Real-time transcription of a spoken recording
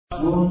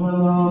Om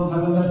Namo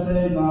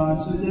Bhagavate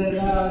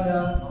Vasudevaya.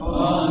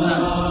 Om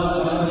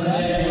Namo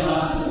Bhagavate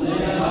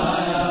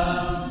Vasudevaya.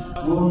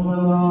 Om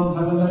Namo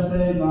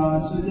Bhagavate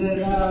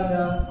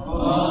Vasudevaya.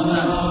 Om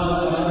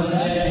Namo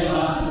Bhagavate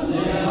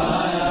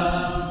Vasudevaya.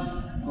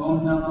 Om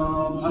Namo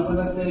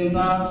Bhagavate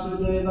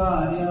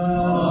Vasudevaya.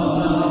 Om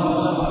Namo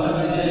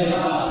Bhagavate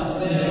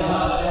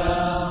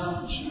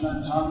Vasudevaya. Srimad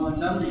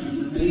Bhagavatam,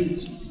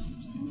 8,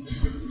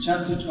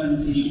 chapter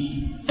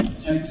 20,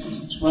 text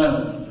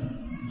 12.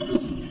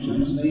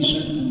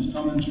 Translation and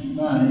commentary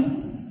by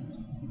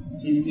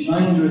His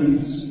Divine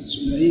Grace,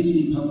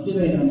 Sri Bhakti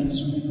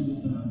Swami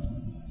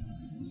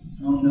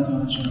founder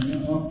Acharya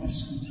of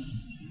ISKCON.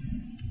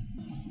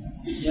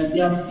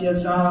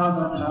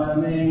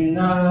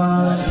 Yadyapyasavadharmena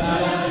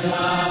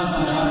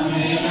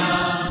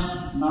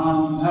Mam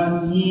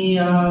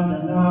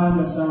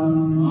bhagniyadanāgasam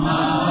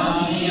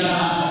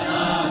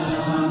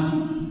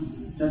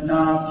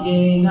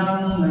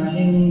Tatapyenam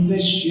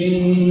nahinsishye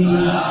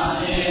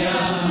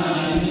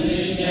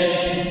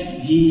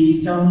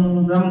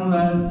Hitam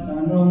Brahma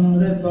Tanum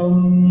Ripam.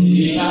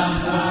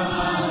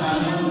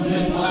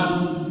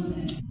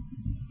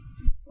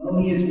 Though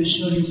he is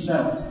Vishnu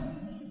himself,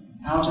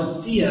 out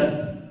of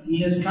fear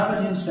he has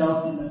covered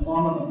himself in the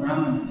form of a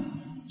Brahmana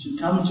to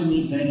come to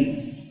me begging.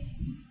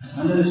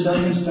 Under the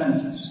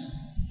circumstances,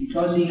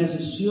 because he has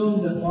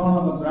assumed the form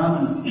of a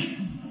Brahmana,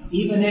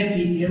 even if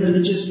he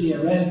irreligiously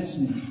arrests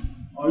me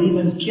or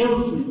even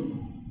kills me,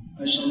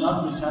 I shall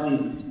not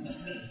retaliate,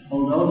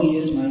 although he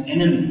is my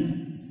enemy.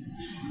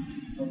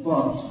 Of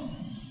what?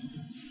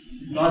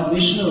 Lord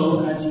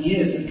Vishnu, as he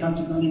is, had come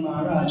to Bali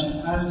Maharaj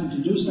and asked him to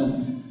do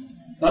something.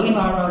 Bali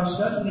Maharaj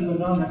certainly would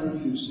not have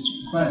refused his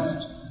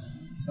request,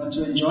 but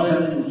to enjoy a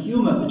little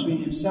humor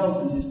between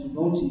himself and his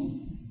devotee,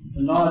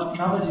 the Lord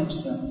covered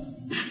himself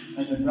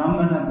as a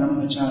Brahmana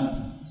Brahmachari,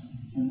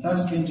 and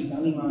thus came to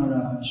Bali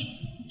Maharaj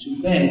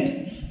to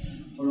beg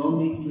for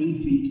only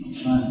 3 feet of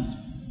land.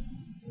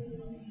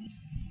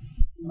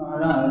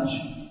 Maharaj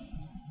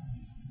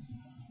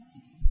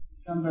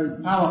become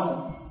very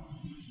powerful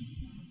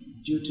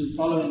due to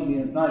following the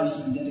advice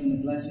and getting the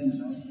blessings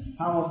of a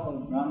powerful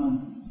Brahman.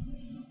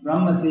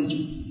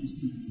 Brahmateja is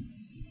the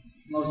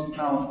most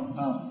powerful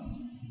power.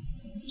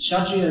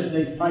 Kshatriyas,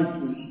 they fight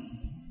with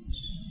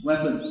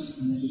weapons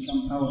and they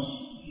become powerful.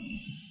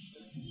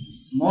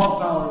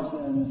 More power is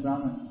there in the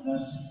Brahman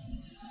that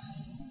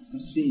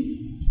I've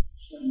seen.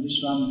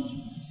 Vishwamitra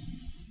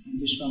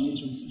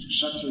was a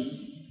Kshatriya.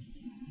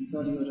 He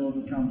thought he would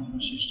overcome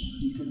Vasishtha,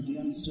 but he couldn't. He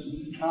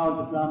understood how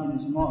the Brahman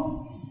is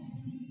more.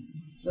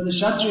 So the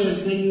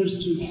Kshatriyas, they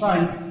used to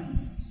fight,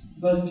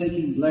 first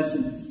taking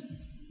blessings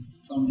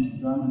from the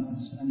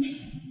Brahmanas. And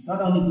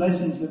not only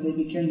blessings, but they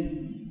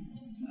became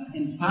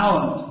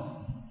empowered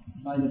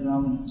by the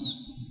Brahmanas.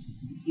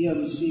 Here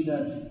we see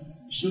that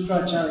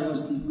Shukracharya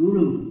was the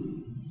guru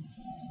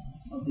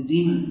of the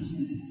demons.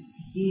 And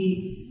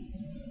he,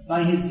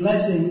 by his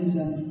blessings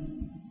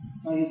and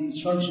by his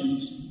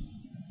instructions,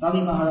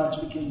 Bali Maharaj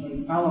became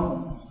very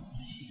powerful.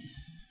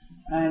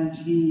 And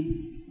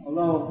he,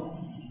 although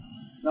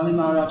Bali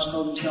Maharaj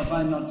told himself,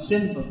 I am not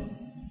sinful,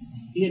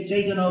 he had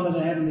taken over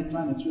the heavenly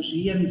planets, which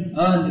he hadn't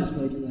earned his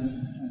way to the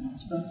heavenly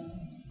planets. But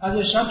as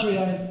a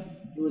Kshatriya,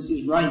 it was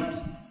his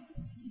right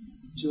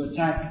to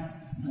attack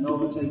and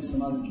overtake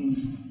some other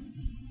kingdom.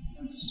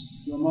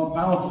 You're more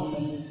powerful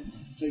than you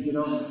take it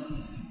over.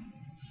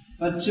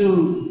 But to,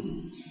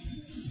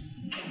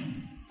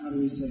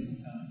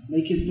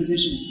 make his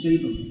position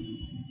stable.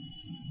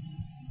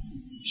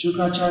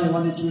 Shukracharya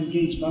wanted to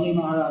engage Bali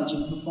Maharaj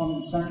in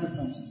performing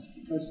sacrifices,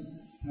 because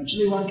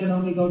actually one can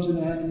only go to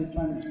the heavenly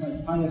planets by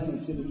pious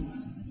activities.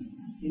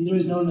 Indra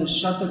is known as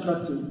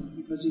Shatakratu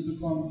because he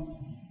performed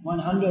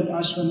 100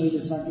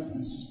 Ashwamedha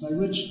sacrifices, by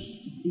which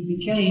he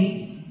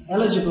became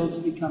eligible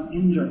to become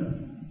Indra.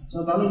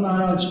 So Bali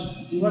Maharaj,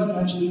 he wasn't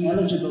actually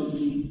eligible to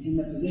be in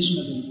the position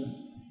of Indra,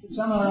 but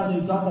somehow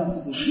he got that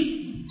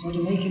position. So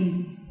to make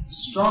him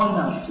strong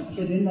enough to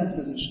fit in that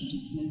position, to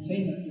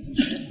maintain that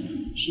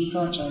position,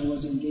 Shukracharya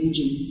was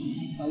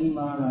engaging Bali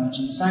Maharaj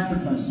in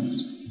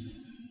sacrifices.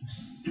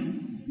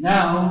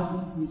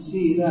 Now we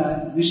see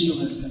that Vishnu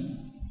has come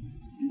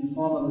in the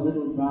form of a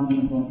little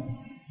Brahmana boy.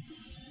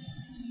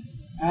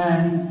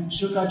 And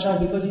Shukracharya,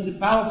 because he's a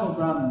powerful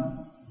Brahman,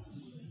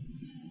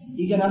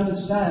 he can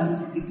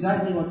understand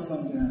exactly what's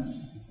going to happen.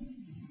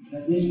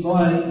 That this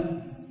boy,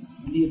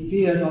 when he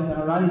appeared on the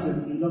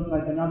horizon, he looked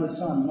like another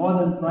sun, more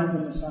than bright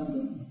than the sun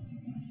god.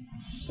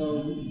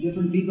 So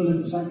different people in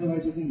the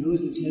sacrifice will think, who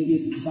is this? Maybe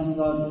it's the sun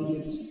god, maybe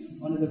it's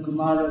one of the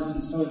Kumaras,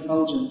 he's so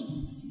effulgent.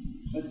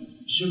 But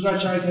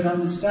Shukracharya can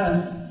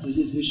understand, this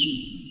is Vishnu,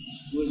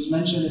 who is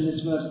mentioned in this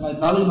verse by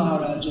Bali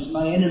Maharaj as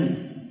my enemy.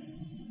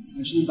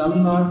 Actually Bali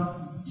Maharaj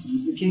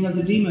is the king of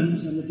the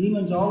demons, and the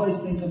demons always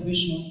think of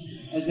Vishnu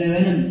as their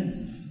enemy.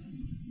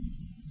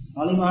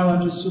 Bali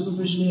Maharaj was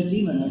superficially a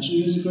demon, actually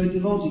he was a great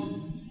devotee.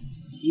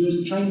 He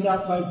was trained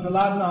up by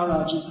Prahlad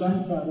Maharaj, his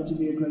grandfather, to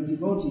be a great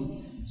devotee.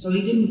 So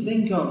he didn't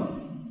think of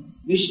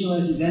Vishnu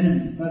as his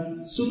enemy,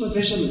 but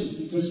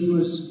superficially, because he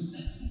was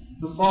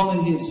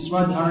performing his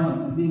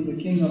swadharma, of being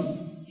the king of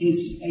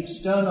his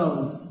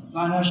external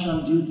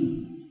varnashram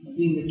duty, of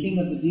being the king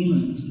of the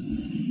demons.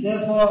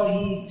 Therefore,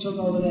 he took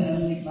over the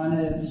heavenly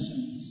planets,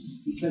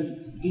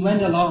 and he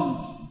went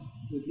along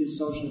with his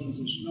social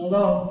position.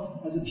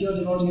 Although, as a pure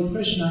devotee of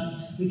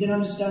Krishna, we can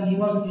understand he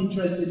wasn't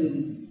interested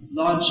in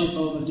lordship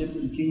over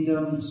different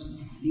kingdoms.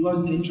 He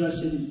wasn't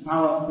interested in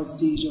power,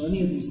 prestige, or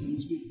any of these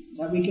things.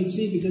 That we can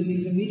see because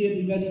he's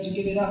immediately ready to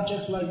give it up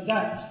just like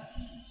that.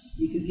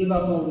 He could give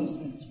up all these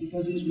things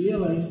because his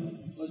real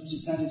aim was to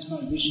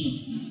satisfy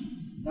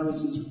Vishnu. That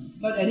was his.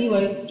 But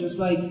anyway, just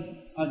like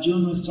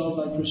Arjuna was told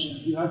by Krishna,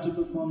 you have to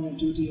perform your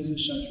duty as a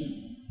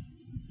Kshatriya.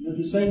 And at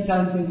the same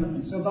time think of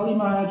me. So Bali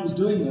Maharaj was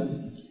doing that.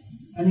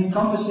 And in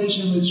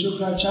conversation with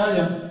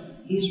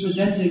Shukracharya, he's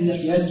presenting that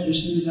yes,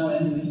 Vishnu is our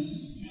enemy.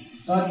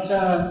 But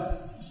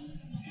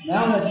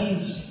now that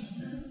he's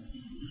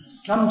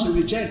come to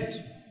reject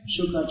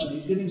Shukracharya,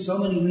 he's giving so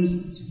many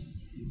reasons.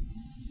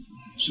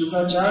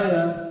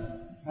 Shukracharya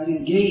had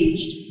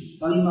engaged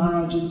Bali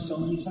Maharaj in so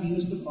many he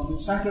was performing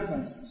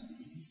sacrifices.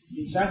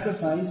 In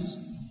sacrifice,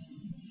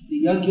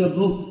 the Yajna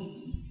Bhuk,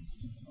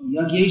 or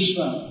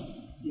Yajneshwar,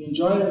 the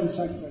enjoyer of the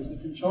sacrifice, the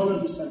controller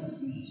of the sacrifice,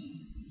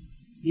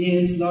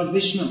 is Lord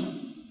Vishnu.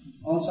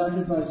 All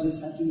sacrifices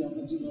had to be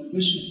offered to Lord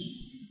Vishnu.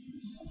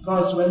 Of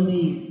course, when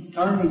the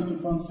Karmis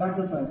perform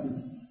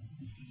sacrifices,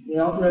 they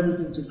offer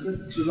everything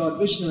to Lord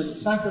Vishnu in a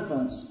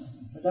sacrifice.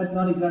 But that's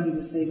not exactly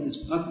the same as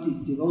bhakti,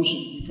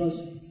 devotion,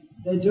 because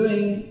they're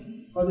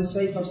doing for the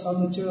sake of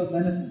some material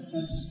benefit.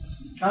 That's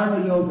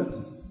karma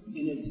yoga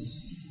in its,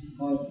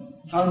 or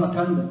karma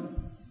kanda,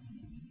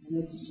 in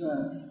its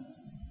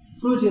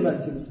fruitive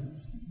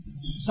activities.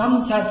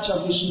 Some touch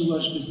of Vishnu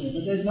worship is there,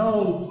 but there's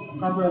no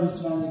proper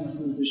understanding of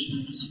who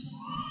Vishnu is.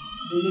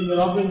 They think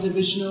we're offering to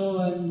Vishnu,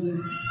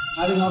 and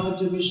having offered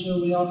to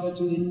Vishnu, we offer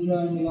to Indra,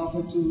 and we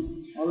offer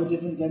to all the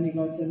different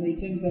demigods, and they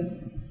think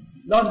that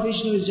Lord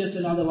Vishnu is just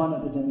another one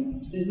of the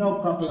demigods. There's no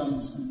proper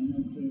understanding,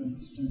 no clear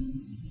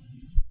understanding.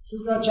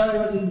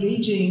 Shukracharya was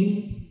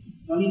engaging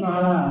Bali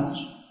Maharaj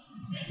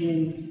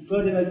in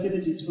further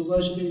activities for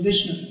worshipping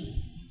Vishnu.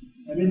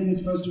 Everything is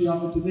supposed to be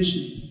offered to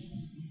Vishnu.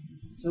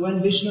 So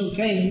when Vishnu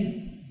came,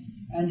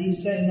 and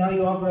he's saying, now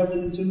you offer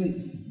everything to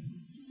me.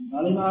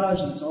 Bali Maharaj,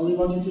 that's all he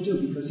wanted to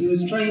do, because he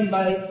was trained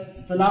by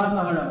Prahlad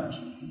Maharaj.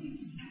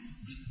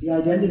 He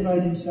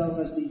identified himself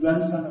as the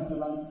grandson of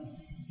Prahlad.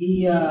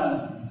 He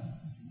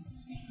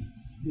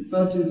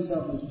referred to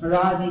himself as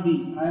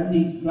Paradivi, I am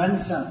the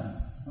grandson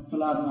of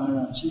Prahlad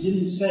Maharaj.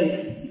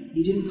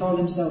 He didn't call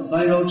himself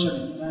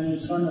Vairochana, I am the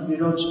son of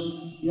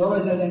Virochana. He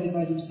always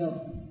identified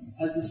himself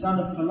as the son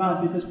of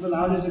Prahlad, because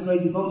Prahlad is a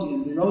great devotee,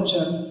 and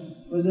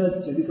Virochana was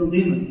a typical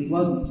demon. He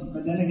wasn't.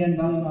 But then again,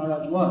 Bali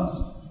Maharaj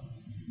was.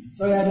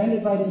 So he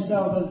identified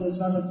himself as the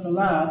son of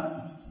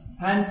Prahlad,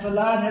 and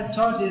Prahlad had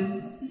taught him.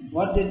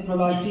 What did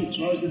Prahlad teach?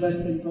 What was the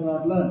best thing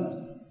Prahlad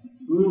learned?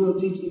 Guru will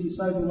teach the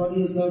disciple what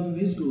he has learned from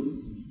his Guru.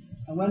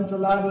 And when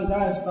Prahlad was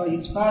asked by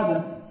his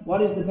father,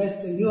 what is the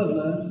best thing you have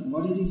learned?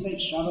 What did he say?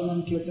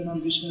 Shravanam,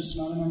 Kirtanam, Vishnu,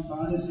 Smaranam,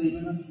 Pada,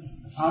 Sevanam,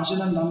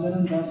 Arjanam,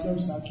 Nandanam, Dasyam,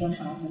 Sakyam,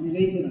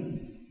 Atmanivedanam.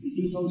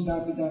 Iti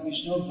Pungsapita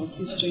Vishnu,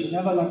 Bhaktis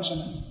Chaitnava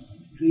Lakshanam.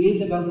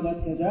 Create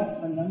Bhagavat Yada,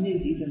 and Nandi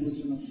Dhita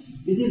Mutranam.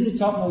 This is the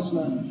topmost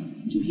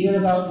learning. To hear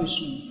about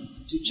Vishnu,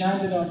 to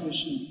chant about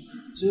Vishnu,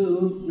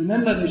 to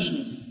remember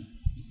Vishnu,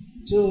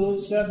 to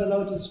serve the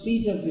lotus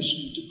feet of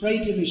Vishnu, to pray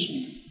to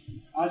Vishnu,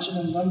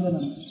 Archanam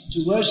Vandanam,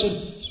 to worship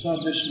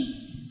Lord Vishnu,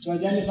 to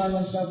identify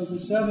oneself as the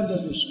servant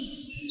of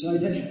Vishnu,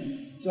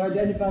 to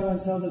identify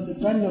oneself as the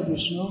friend of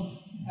Vishnu,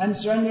 and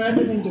surrender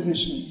everything to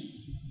Vishnu.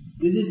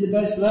 This is the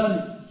best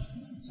learning.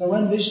 So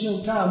when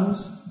Vishnu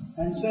comes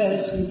and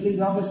says, "Will you please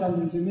offer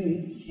something to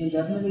me?" then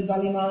definitely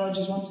Bali Maharaj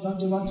is going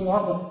to want to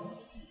offer.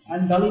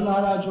 And Bali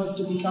Maharaj was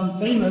to become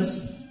famous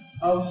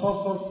for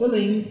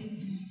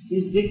fulfilling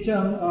his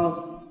dictum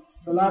of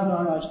Prahlad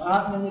Maharaj,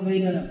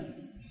 Atmanivedanam.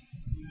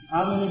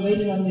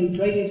 Atmanivedanam, the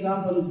great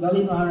example is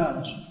Bali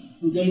Maharaj,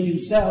 who gave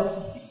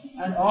himself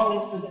and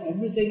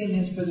everything in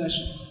his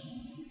possession.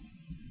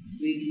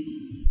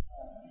 We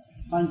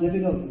find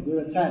difficulty, we're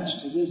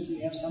attached to this,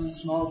 we have some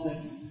small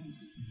thing.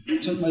 He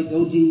took my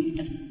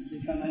dhoti, we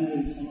become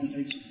angry if someone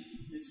takes it.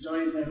 The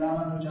story is that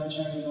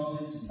Ramanujacharya and all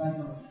his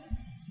disciples,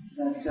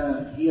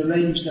 that he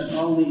arranged that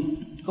all the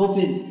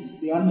kopins,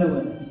 the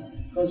underwear,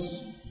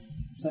 because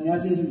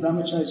sannyasis and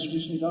brahmacharis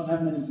traditionally don't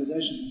have many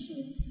possessions, so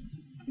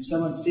if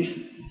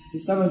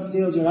someone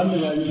steals your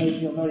underwear, you may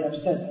feel very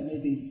upset. There may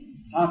be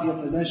half your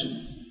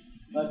possessions.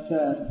 But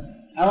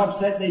how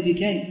upset they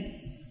became.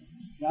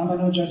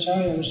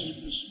 Ramanujacharya,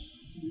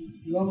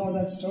 you all know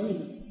that story.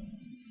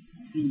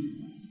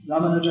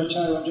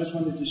 Ramanujacharya just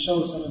wanted to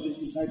show some of his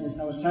disciples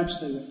how attached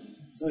they were.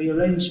 So he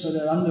arranged for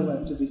their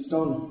underwear to be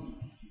stolen.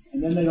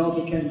 And then they all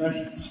became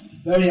very,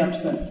 very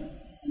upset.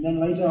 And then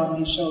later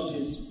on he showed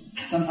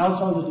some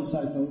householder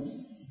disciples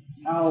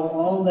how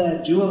all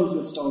their jewels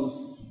were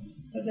stolen.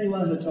 But they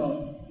weren't at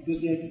all.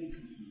 Because the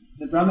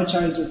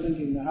brahmacharis were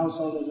thinking the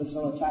householders are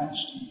so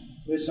attached.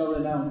 We're so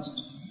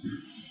renounced.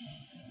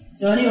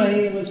 So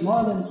anyway, it was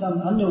more than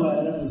some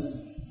underwear that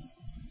was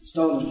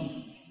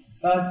stolen.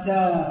 But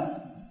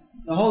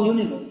the whole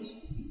universe,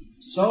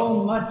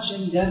 so much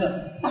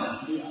endeavor.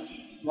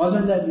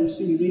 Wasn't that, you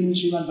see, we read in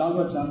Srimad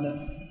Bhagavatam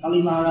that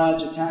Kali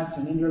Maharaj attacked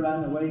and Indra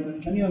ran away,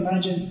 but can you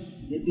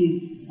imagine there'd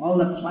be all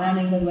the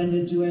planning that went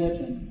into it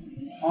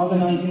and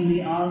organizing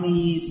the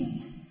armies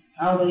and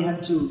how they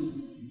had to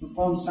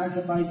perform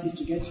sacrifices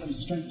to get some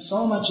strength.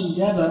 So much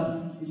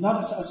endeavor is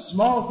not a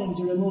small thing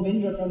to remove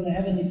Indra from the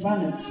heavenly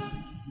planets.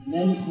 And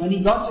then when he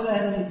got to the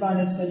heavenly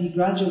planets, then he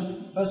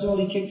gradually, first of all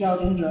he kicked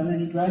out Indra, and then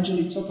he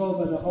gradually took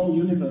over the whole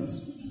universe.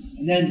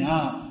 And then,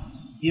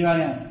 here I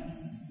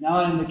am. Now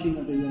I am the king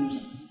of the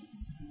universe.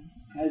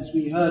 As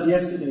we heard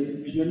yesterday,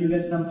 when you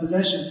get some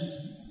possessions,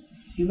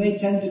 you may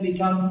tend to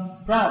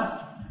become proud.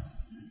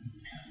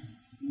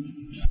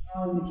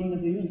 Now I'm the king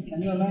of the universe.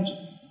 Can you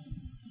imagine?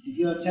 If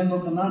you're a temple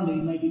commander,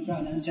 you may be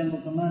proud. I'm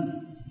temple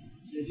commander.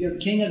 But if you're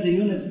king of the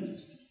universe,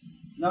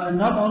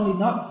 not only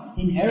not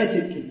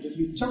inherited king, but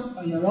you took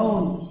on your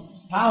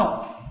own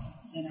power,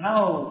 and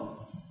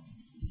how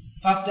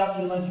puffed up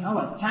you might,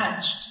 how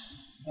attached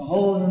the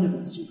whole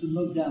universe you can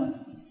look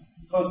down.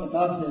 Of course,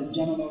 above there's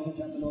Janaloka,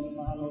 Tapaloka,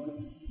 Mahaloka,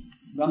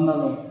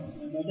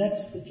 Brahmaloka. But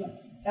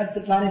that's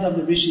the planet of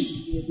the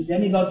rishis. The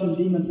demigods and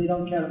demons, they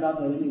don't care about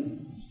that anyway.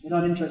 They're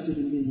not interested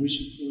in being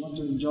rishis. They want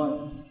to enjoy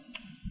it.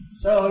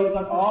 So you've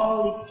got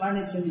all the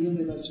planets in the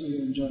universe where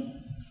you enjoy it.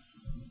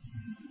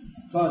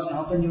 Of course,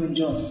 how can you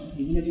enjoy it?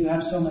 Even if you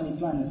have so many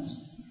planets,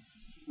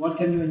 what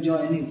can you enjoy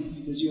anyway?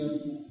 Because your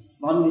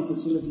bodily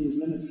facility is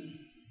limited.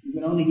 You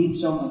can only eat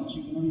so much.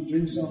 You can only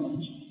drink so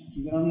much.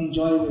 You can only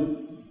enjoy with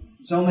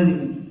so many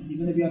women.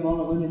 Even if you have all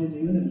the women in the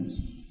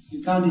universe,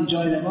 you can't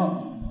enjoy them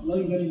all.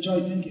 Although you can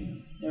enjoy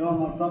thinking, they're all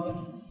my property.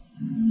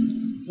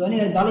 So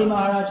anyway, Bali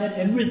Maharaj had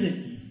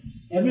everything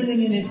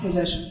in his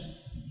possession.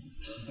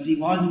 But he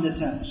wasn't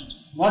attached.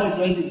 What a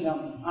great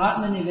example.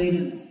 Atma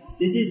Nivedana.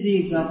 This is the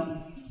example.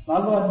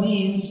 Bhagavad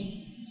means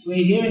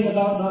we're hearing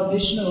about Lord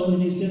Vishnu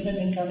in his different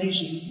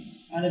incarnations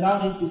and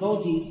about his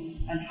devotees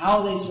and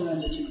how they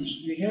surrender to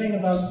Krishna. We're hearing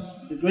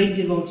about the great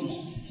devotees.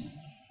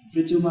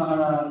 Prithu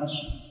Maharaj,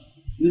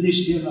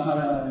 Yudhishthira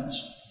Maharaj,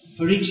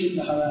 Parikshit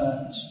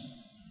Maharaj,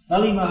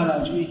 Bali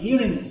Maharaj. We're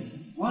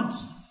hearing what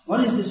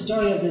is the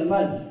story of their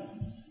life.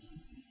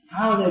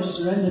 How they've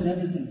surrendered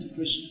everything to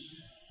Krishna.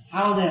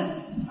 How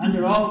then,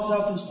 under all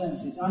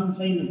circumstances,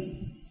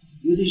 unfailing,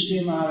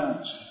 Yudhishthira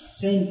Maharaj,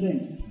 same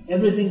thing,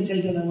 everything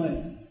taken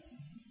away,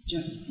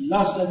 just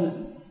lost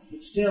everything,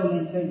 but still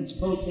maintains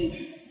full faith.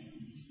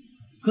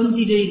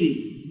 Kunti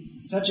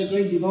Devi, such a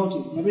great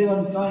devotee,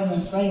 everyone's going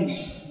and praying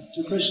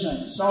to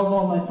Krishna, solve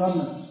all my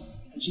problems.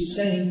 And she's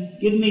saying,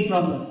 give me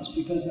problems,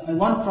 because I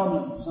want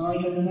problems, so I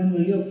can remember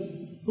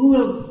you.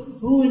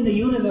 Who in the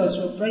universe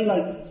will pray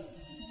like this?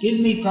 Give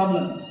me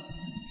problems.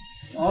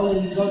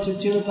 You go to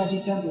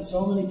Tirupati temple,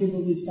 so many people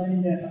will be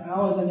standing there for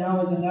hours and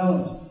hours and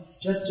hours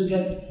just to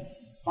get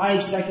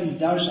 5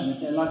 seconds darshan, if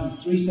they're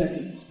lucky, 3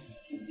 seconds.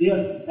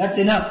 Dear, that's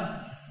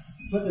enough.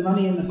 You put the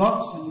money in the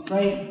box and you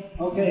pray,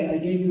 okay, I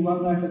gave you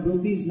 1 lakh of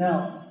rupees,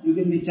 now you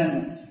give me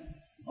 10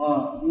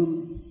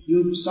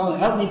 lakhs. Or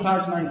help me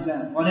pass my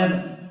exam,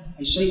 whatever.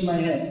 I shaved my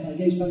head, I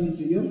gave something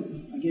to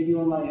you, I gave you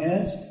all my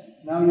hairs,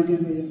 now you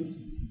give me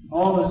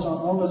all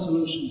the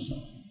solutions. So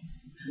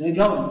they're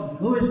going.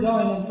 Who is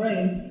going and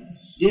praying?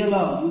 Dear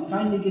Lord, you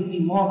kindly give me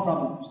more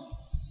problems.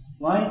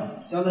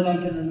 Why? So that I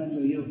can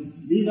remember you.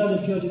 These are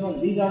the pure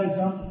devotees. These are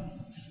examples.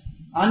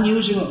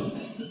 Unusual.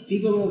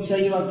 People will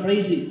say you are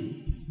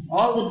crazy.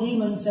 All the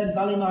demons said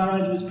Bali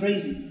Maharaj was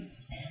crazy.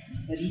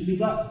 That he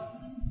begot.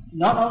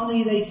 Not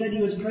only they said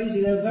he was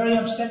crazy, they were very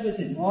upset with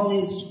him. All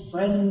his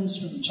friends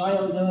from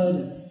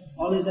childhood,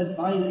 all his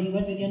advisors, he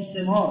went against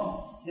them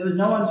all. There was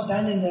no one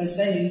standing there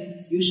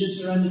saying, you should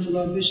surrender to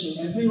Lord Vishnu.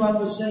 Everyone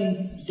was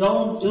saying,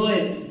 don't do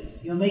it.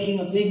 You're making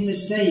a big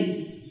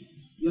mistake.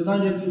 You're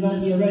going to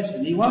be arrested.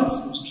 And he was.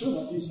 It was true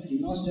what they said. He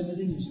lost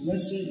everything. He was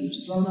arrested. He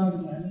was thrown out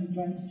of the heavenly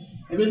planets.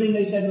 Everything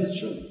they said was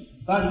true.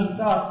 But he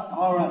thought,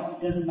 all right,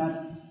 it doesn't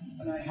matter.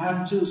 But I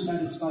have to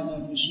satisfy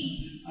Lord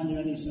Vishnu under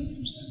any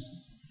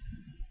circumstances.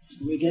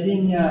 So we're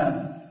getting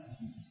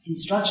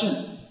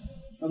instruction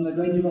from the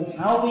great devotee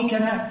how we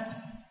can act.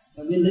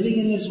 But we're living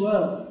in this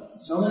world.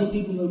 So many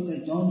people will say,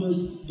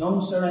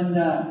 don't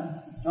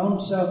surrender,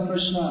 don't serve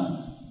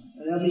Krishna.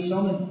 So there'll be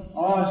so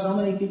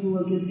many people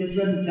will give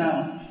different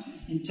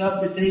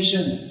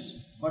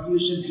interpretations, what you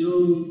should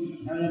do,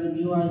 now you have a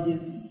new idea.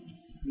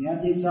 We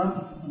have the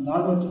example from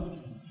Bhagavatam.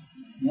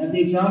 We have the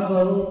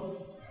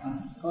example,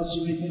 of course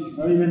you may think,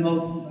 very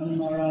remote, Bali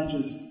Maharaj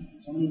was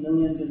so many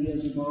millions of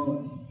years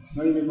ago,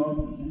 very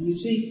remote. And you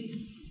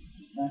see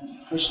that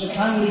Krishna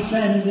kindly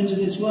sends into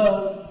this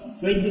world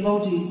great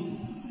devotees.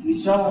 We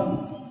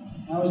saw,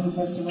 how is the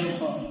festival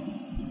called?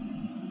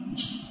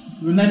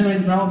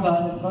 Remembering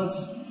Prabhupada, of course,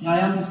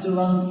 Dhayam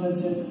Stulam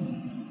Tasat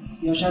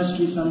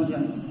Yashastri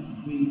Sandhyam.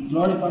 We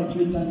glorify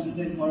 3 times a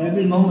day, or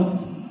every moment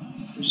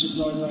we should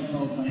glorify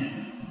Prabhupada.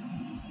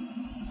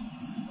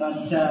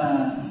 But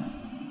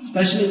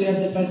especially we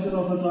have the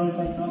festival for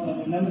glorifying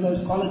Prabhupada. Remember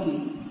those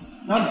qualities.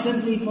 Not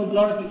simply for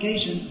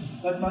glorification,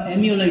 but for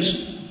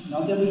emulation.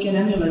 Not that we can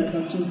emulate,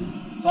 but to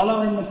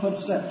follow in the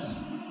footsteps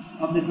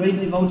of the great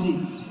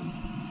devotees.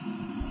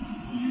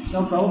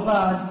 So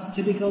Prabhupada,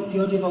 typical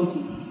pure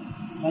devotee,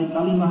 like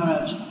Bali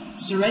Maharaj,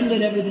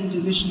 surrendered everything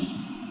to Vishnu.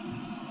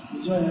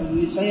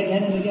 We say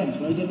again and again, it's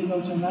very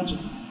difficult to imagine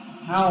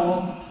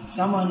how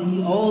someone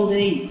in the old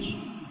age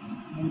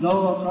can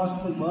go across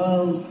the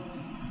world,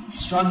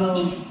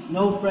 struggle,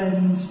 no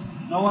friends,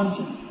 no one,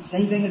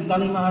 same thing as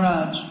Bali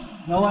Maharaj,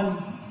 no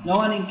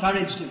one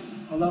encouraged him.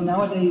 Although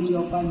nowadays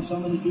you'll find so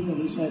many people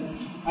who said,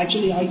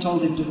 actually I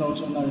told him to go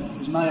to America, it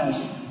was my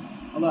idea.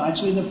 Although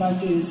actually the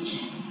fact is,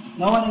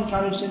 no one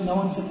encouraged him, no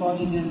one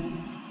supported him.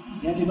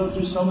 He had to go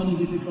through so many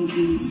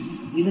difficulties.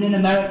 Even in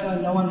America,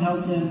 no one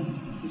helped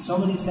him. There's so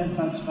many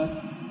setbacks, but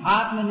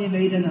Atma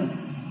Nivedana,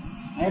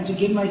 I have to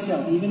give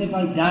myself, even if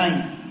I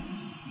die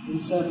in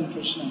serving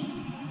Krishna.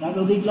 That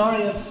will be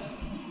glorious.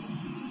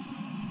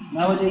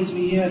 Nowadays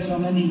we hear so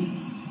many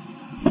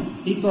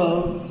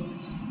people,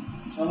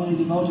 so many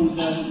devotees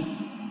that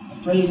are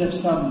afraid of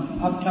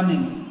some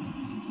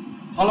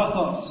upcoming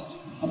Holocaust,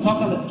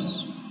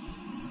 apocalypse.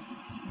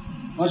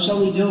 What shall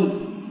we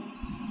do?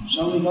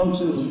 Shall we go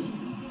to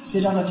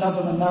sit on the top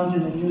of a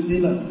mountain in New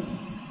Zealand?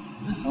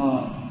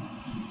 Or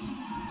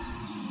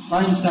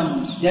find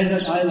some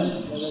desert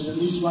island where there's at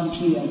least one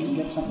tree I can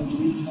get something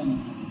to eat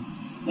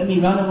from. Let me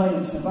run away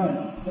and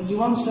survive. But you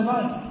won't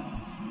survive.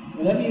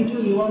 Whatever you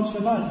do, you won't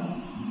survive.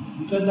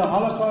 Because the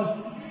Holocaust,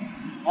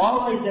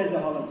 always there's a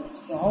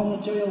Holocaust. The whole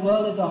material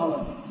world is a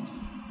Holocaust.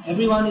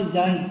 Everyone is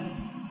dying.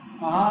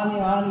 Ahani,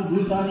 ahani,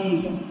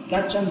 bhutani,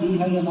 gacham,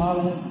 dihaya,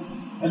 malaya.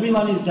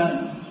 Everyone is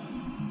dying.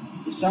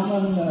 If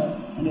someone,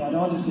 I don't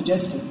want to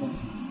suggest it,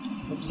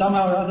 but if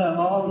somehow or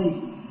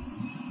other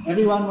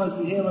everyone was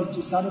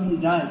to suddenly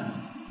die,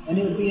 then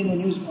it would be in the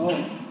news,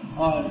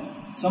 or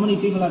so many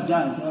people have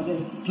died.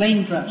 The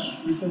plane crash.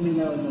 Recently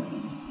there was a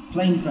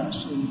plane crash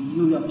in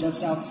New York,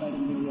 just outside of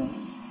New York.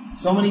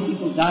 So many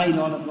people died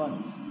all at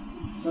once.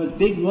 So it's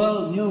big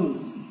world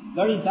news.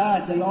 Very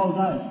bad, they all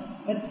died.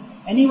 But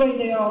anyway,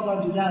 they are all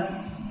going to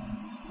die.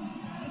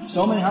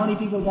 How many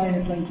people die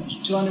in a plane crash?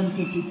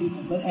 250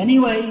 people. But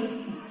anyway,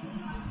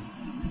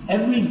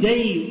 every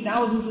day,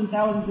 thousands and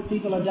thousands of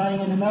people are dying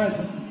in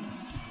America.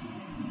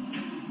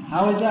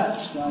 How is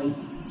that?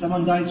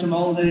 Someone dies from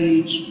old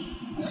age.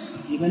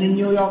 Even in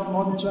New York,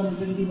 more than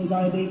 250 people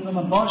die a day from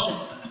abortion.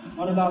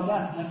 What about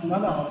that? That's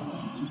another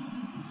Holocaust.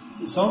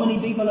 So many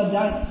people are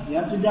dying. You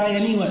have to die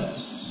anyway.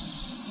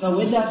 So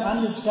with that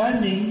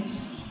understanding,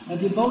 a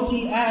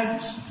devotee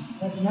acts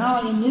that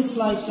now in this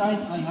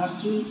lifetime I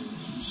have to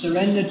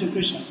surrender to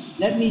Krishna.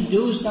 Let me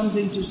do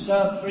something to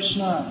serve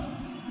Krishna.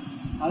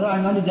 Otherwise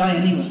I'm going to die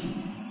anyway.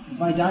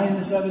 If I die in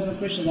the service of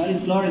Krishna, that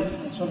is glorious.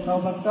 That's what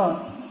Prabhupada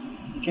taught.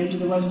 He came to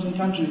the Western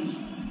countries.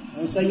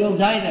 They say, you'll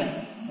die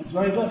there. That's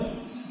very good.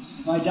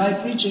 If I die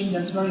preaching,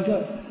 that's very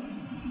good.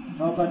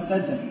 Prabhupada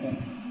said that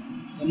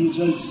when he was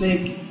very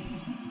sick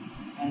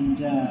and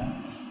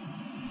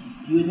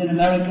he was in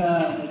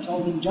America, and they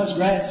told him, just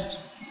rest.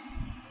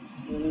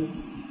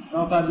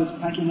 Prabhupada was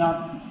packing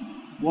up,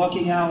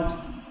 walking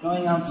out,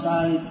 going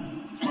outside,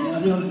 and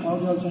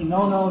everyone was saying,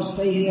 no,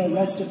 stay here,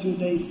 rest a few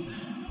days.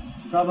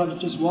 Prabhupada was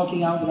just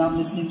walking out without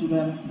listening to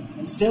them.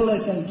 And still they're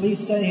saying, please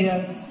stay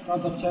here.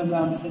 Prabhupada turned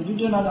around and said, you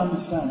do not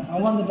understand. I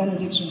want the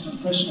benediction from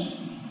Krishna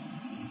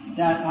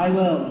that I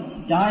will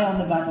die on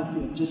the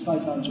battlefield, just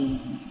like Arjuna.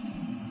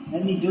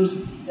 Let me do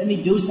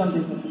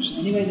something for Krishna.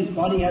 Anyway, this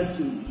body has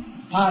to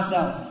pass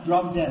out,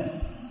 drop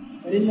dead.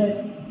 But in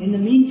the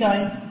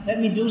meantime, let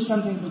me do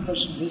something for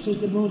Krishna. This was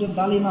the mood of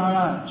Bali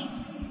Maharaj.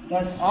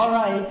 That,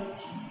 alright,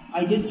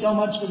 I did so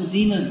much for the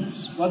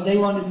demons, what they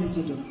wanted me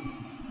to do.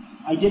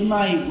 I did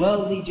my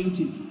worldly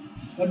duty.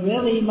 But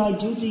really, my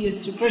duty is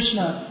to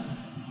Krishna.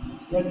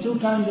 There are two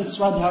kinds of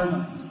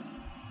swadharmas.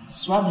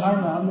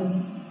 Swadharma on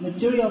the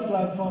material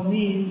platform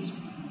means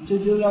to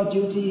do your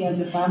duty as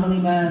a family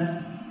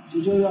man,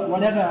 to do your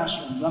whatever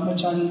ashram,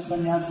 brahmachari,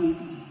 sannyasi,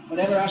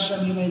 whatever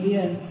ashram you may be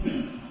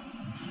in,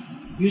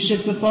 you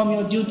should perform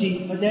your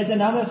duty. But there's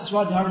another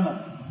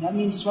swadharma. That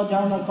means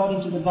swadharma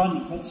according to the body.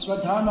 But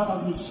swadharma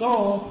of the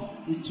soul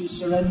is to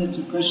surrender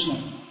to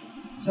Krishna.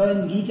 So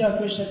in Gita,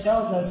 Krishna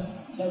tells us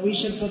that we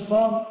should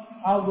perform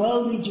our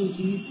worldly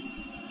duties,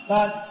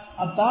 but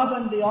above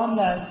and beyond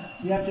that,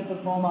 we have to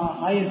perform our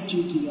highest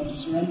duty of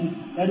surrender.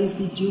 That is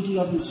the duty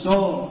of the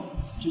soul,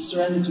 to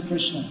surrender to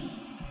Krishna.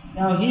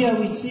 Now here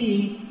we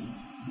see,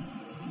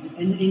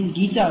 in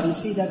Gita, we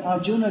see that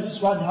Arjuna's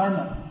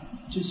swadharma,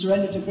 to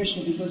surrender to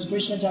Krishna, because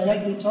Krishna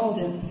directly told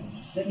him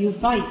that you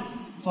fight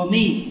for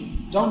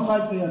me, don't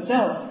fight for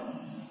yourself.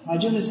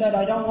 Arjuna said,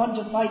 I don't want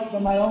to fight for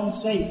my own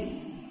sake.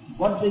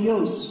 What's the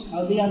use?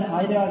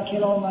 Either I'll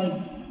kill all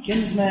my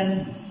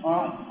kinsmen, or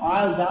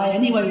I'll die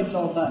anyway, it's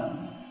all bad.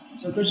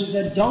 So Krishna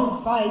said,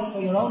 don't fight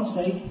for your own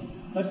sake,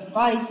 but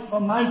fight for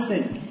my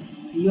sake.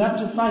 You have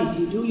to fight.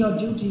 You do your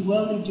duty,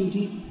 worldly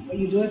duty, but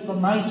you do it for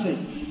my sake.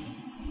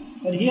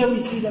 But here we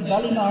see that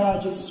Bali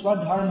Maharaj is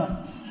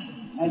swadharma.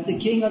 As the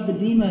king of the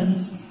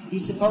demons,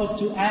 he's supposed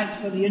to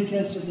act for the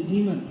interest of the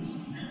demons.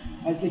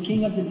 As the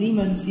king of the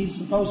demons, he's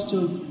supposed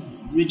to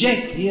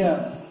reject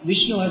here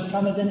Vishnu has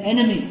come as an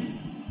enemy.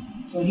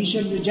 So he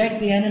should reject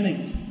the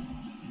enemy.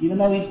 Even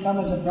though he's come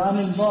as a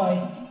Brahmin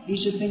boy, he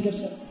should think of,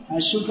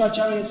 as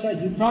Shukracharya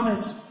said, you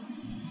promised.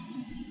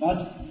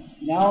 But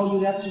now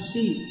you have to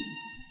see.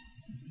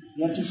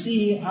 You have to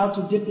see how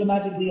to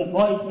diplomatically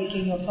avoid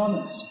breaking your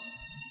promise.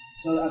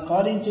 So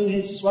according to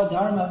his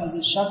Swadharma as a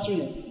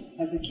Kshatriya,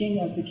 as the king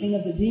of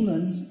the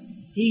demons,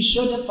 he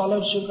should have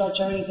followed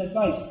Shukracharya's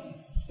advice.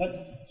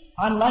 But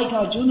unlike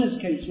Arjuna's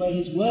case, where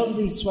his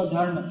worldly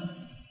Swadharma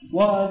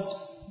was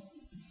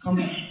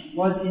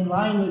in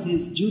line with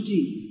his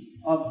duty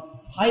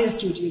highest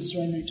duty of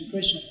surrendering to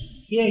Krishna,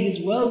 here his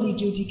worldly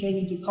duty came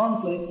into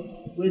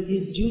conflict with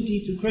his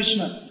duty to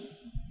Krishna.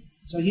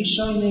 So he's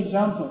showing the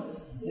example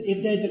that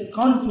if there's a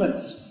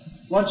conflict,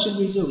 what should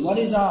we do? What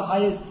is our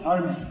highest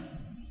dharma?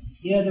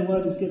 Here the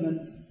word is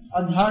given,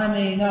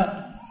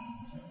 adharmena.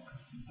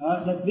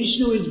 That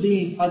Vishnu is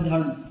being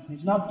adharma.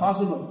 It's not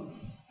possible.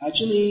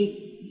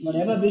 Actually,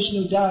 whatever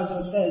Vishnu does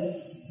or says,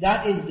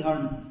 that is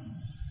dharma.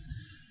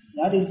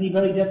 That is the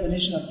very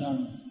definition of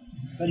dharma.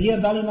 But here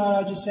Bali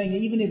Maharaj is saying,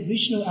 even if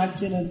Vishnu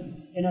acts in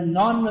a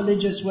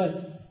non-religious way,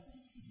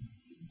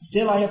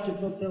 still I have to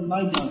fulfill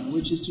my dharma,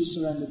 which is to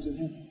surrender to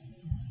him.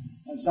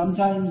 And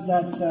sometimes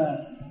that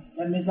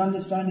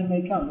misunderstanding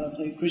may come. They'll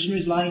say, Krishna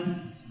is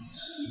lying.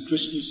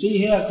 Krishna, you see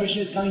here,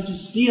 Krishna is coming to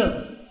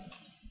steal.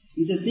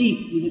 He's a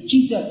thief, he's a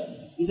cheater,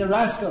 he's a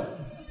rascal,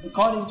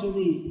 according to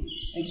the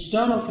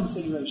external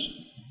consideration.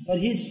 But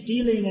his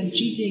stealing and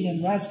cheating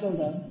and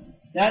rascaldom,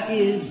 that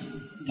is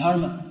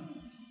dharma.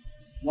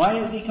 Why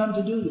has he come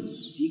to do this?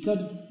 He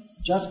could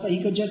just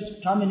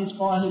come in his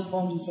 400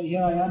 forms and say,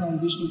 here I am, and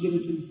Vishnu give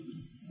it to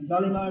me. And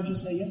Bali Maharaj will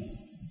say yes.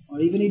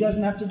 Or even he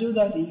doesn't have to do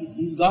that.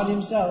 He's God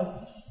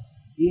himself.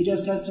 He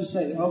just has to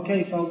say,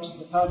 okay folks,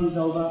 the party's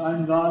over,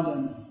 I'm God,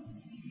 and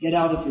get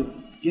out of here.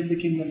 Give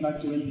the kingdom back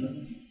to Indra.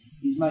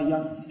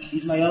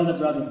 He's my elder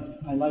brother.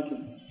 I like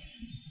him.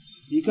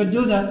 He could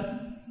do that.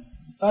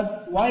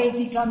 But why is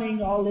he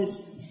coming all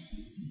this,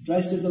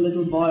 dressed as a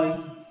little boy,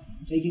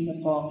 taking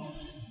the form?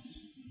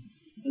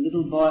 A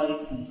little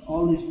boy, and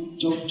all this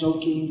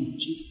joking,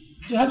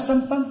 to have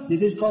some fun.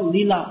 This is called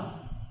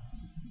lila.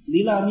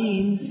 Lila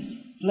means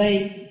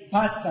play,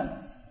 pastime.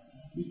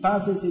 He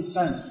passes his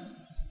time.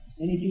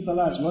 Many people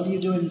ask, what do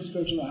you do in the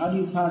spiritual life? How do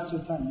you pass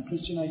your time? The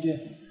Christian idea,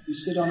 you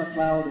sit on a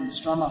cloud and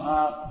strum a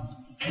harp.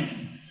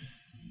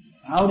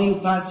 How do you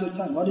pass your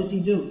time? What does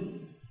he do?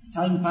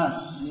 Time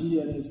pass. In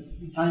India there's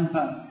time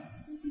pass.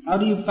 How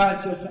do you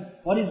pass your time?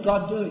 What is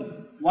God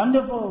doing?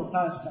 Wonderful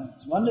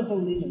pastimes, wonderful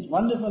leaders,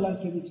 wonderful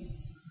activity.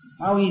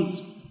 How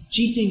he's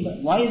cheating,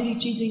 but why is he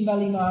cheating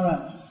Bali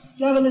Maharaj?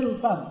 To have a little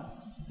fun.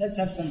 Let's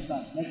have some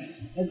fun.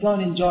 Let's go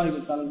and enjoy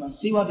with Bali Maharaj.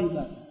 See what he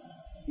does.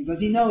 Because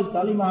he knows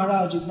Bali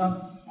Maharaj is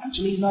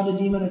he's not a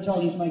demon at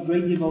all. He's my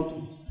great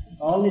devotee.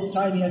 All this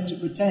time he has to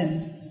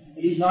pretend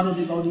that he's not a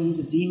devotee, he's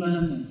a demon.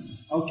 And,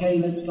 okay,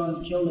 let's go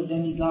and kill the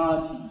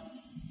demigods. And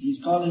he's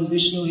calling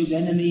Vishnu his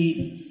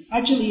enemy. But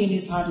actually in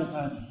his heart of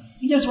hearts,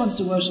 he just wants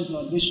to worship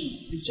Lord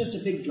Vishnu. It's just a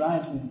big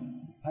drag for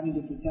him, having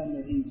to pretend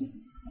that he's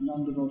a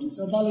non-devotee.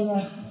 So Bali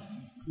Maharaj,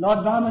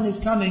 Lord Brahman is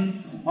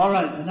coming.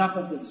 Alright, enough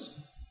of this.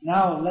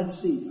 Now let's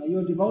see. Are you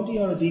a devotee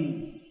or a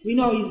demon? We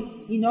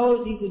know he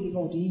knows he's a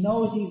devotee. He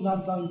knows he's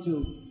not going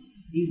to.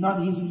 He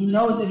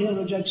knows that he'll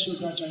reject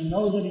Shukracharya. He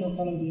knows that he'll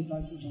follow the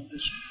advice of Lord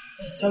Vishnu.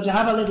 So to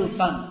have a little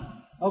fun.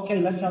 Okay,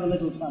 let's have a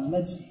little fun.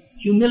 Let's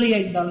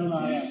humiliate Bali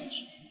Maharaj.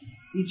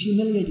 He's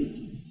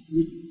humiliated.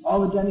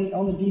 All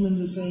the demons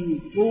are saying,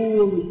 you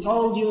fool, we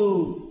told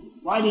you.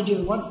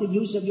 What's the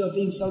use of your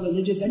being so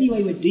religious?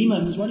 Anyway, we're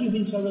demons. What are you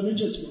being so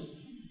religious for?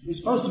 We're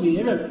supposed to be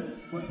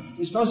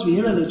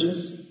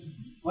irreligious.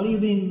 What are you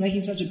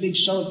making such a big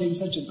show of being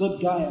such a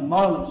good guy, a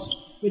moralist?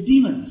 We're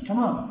demons, come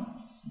on.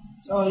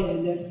 So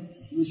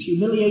he was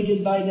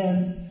humiliated by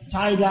them,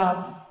 tied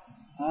up.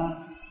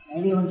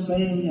 Everyone's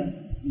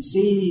saying, you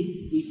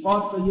see, we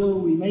fought for you,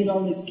 we made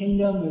all this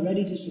kingdom, we're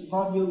ready to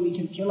support you, we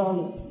can kill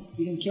all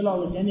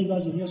the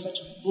demigods, and you're such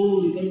a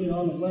fool, you gave it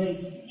all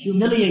away.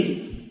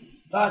 Humiliated.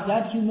 But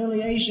that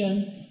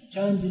humiliation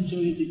turns into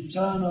his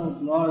eternal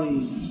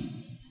glory.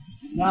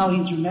 Now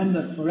he's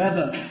remembered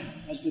forever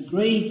as the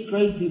great,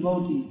 great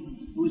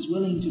devotee who is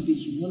willing to be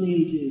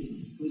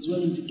humiliated, who is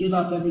willing to give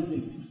up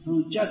everything,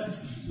 who just,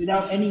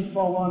 without any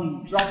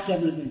forewarning, dropped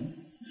everything.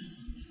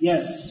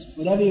 Yes,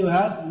 whatever you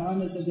have,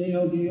 Mama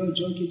Sadeho, Geyo,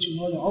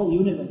 Jokichumo, the whole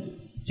universe,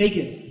 take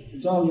it.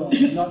 It's all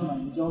yours. It's not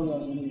mine. It's all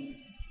yours anyway.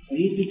 So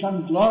he's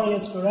become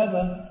glorious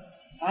forever.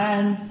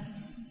 And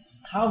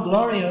how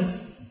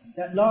glorious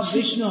that Lord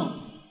Vishnu,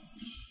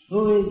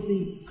 who is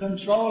the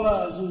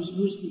controller,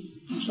 who's the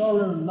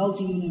controller of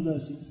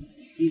multi-universes,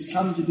 he's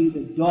come to be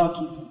the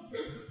doorkeeper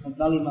of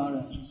Bali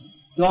Maharaj.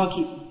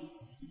 Doorkeeper.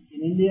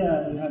 In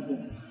India, you have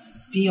the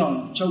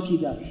peon,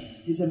 chowkidar.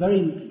 It's a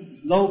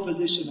very low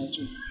position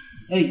actually.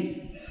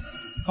 Hey,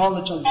 call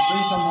the chowkidar,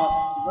 bring some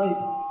water.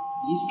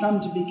 He's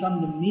come to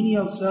become the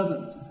menial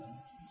servant.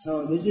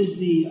 So this is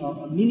the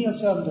menial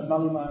servant of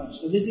Bali Maharaj.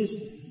 So this is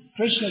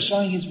Krishna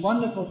showing his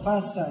wonderful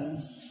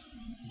pastimes.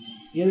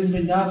 Here in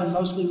Vrindavan,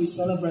 mostly we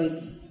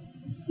celebrate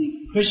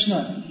the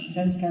Krishna,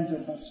 10th canto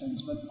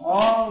pastimes, but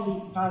all the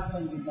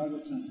pastimes in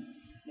Bhagavatam,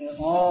 they're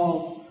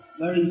all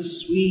very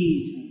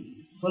sweet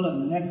and full of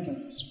nectar.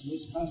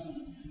 This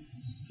pastime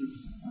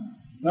is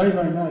very,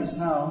 very nice.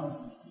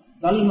 How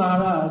Bali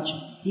Maharaj,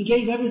 he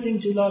gave everything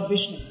to Lord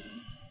Vishnu,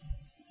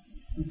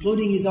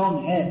 including his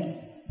own head.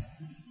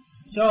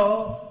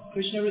 So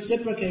Krishna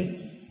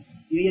reciprocates.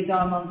 You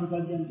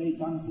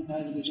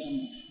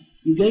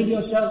gave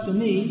yourself to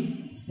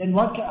me, then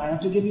what I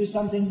have to give you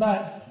something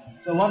back.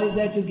 So what is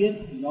there to give?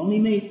 It's only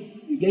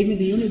me. You gave me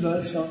the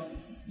universe,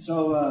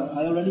 so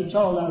I already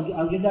told,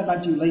 I'll give that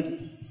back to you later.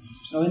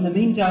 So in the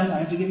meantime, I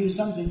have to give you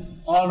something.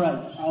 All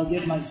right, I'll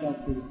give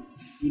myself to you.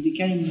 He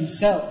became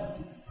himself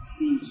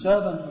the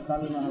servant of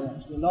Bali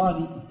Maharaj. The Lord,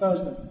 he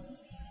prefers them.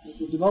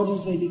 The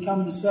devotees, they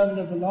become the servant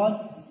of the Lord,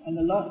 and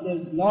the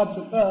Lord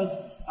prefers,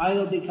 I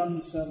will become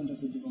the servant of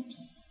the devotee.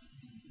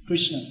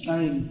 Krishna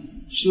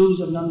carrying shoes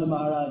of Nanda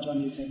Maharaj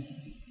on his head.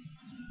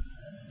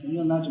 Can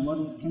you imagine?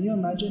 Can you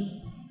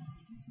imagine?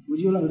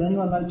 Would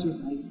anyone like to?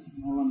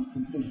 No one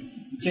can think.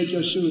 You take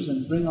your shoes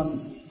and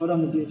put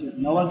on the deity.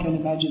 No one can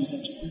imagine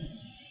such a thing.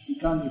 You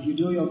can't. If you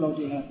do, you'll go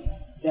to hell.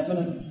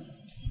 Definitely.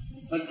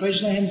 But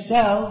Krishna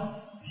himself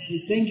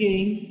is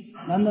thinking,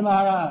 Nanda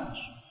Maharaj,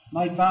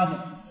 my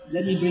father,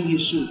 let me bring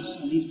his shoes.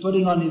 And he's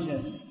putting on his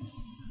head.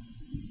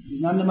 Is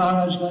Nanda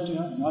Maharaj going to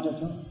hell? Not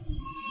at all.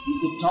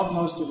 He's the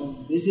topmost of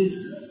all. This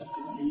is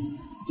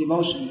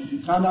devotion. You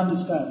can't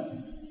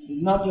understand.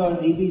 It's not your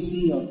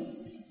ABC of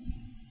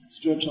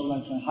spiritual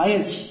life. The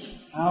highest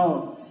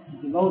how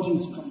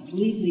devotees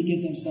completely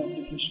give themselves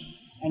to Krishna.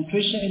 And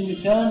Krishna in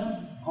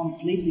return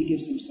completely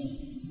gives himself to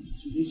them.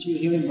 So this we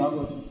hear in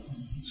Bhagavatam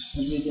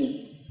every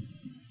day.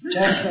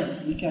 Just so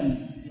we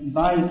can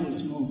imbibe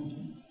this mood,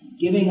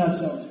 giving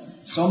ourselves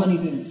so many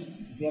things.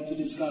 We have to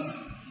discuss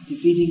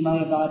defeating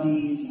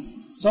Mayavadis,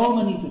 so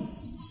many things.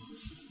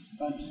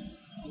 But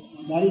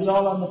that is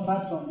all on the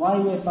platform. Why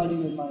we are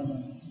fighting with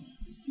Mayavadis?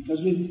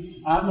 Because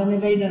we've Atma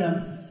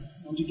Nivedanam,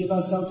 want to give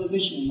ourselves to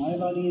Vishnu.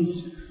 Mayavadi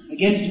is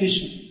against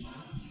Vishnu.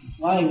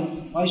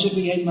 Why should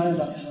we hate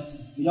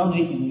Mayavadi? We don't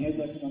hate them, we hate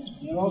their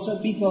philosophy. There are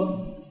also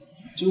people,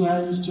 2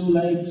 hands, 2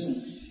 legs,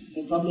 and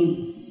they're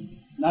probably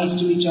nice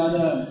to each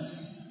other,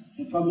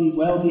 they're probably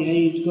well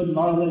behaved, good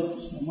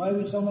moralists. And why are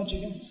we so much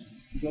against?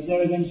 Because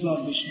they're against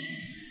Lord Vishnu.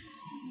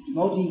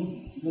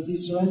 Devotee, because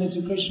he's surrendered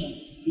to Krishna,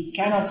 he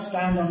cannot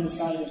stand on the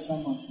side of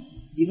someone,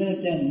 even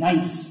if they're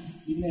nice,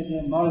 even if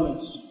they're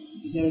moralists.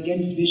 If they're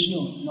against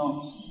Vishnu,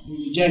 no,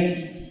 we reject.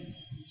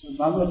 So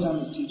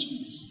Bhagavatam is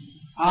teaching us.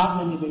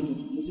 Atma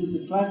Nivedana. This is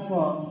the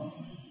platform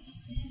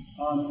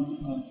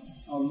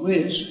on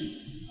which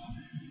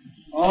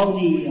all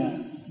the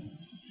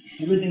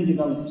everything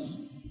develops.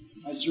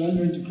 By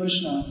surrendering to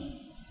Krishna,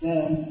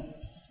 then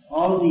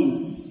all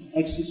the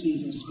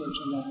ecstasies of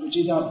spiritual life, which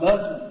is our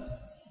birthright,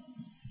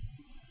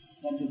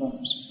 that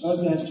develops.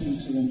 First there has to be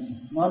surrender.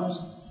 Not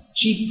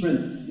cheap print.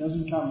 It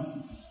doesn't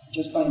come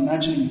just by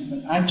imagining it,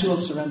 but actual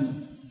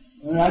surrender.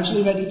 We're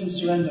actually ready to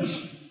surrender,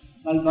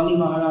 like Bali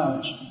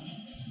Maharaj.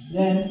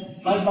 Then,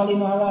 like Bali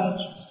Maharaj,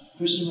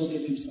 Krishna will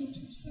give himself to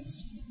us.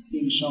 That's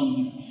being shown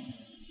here.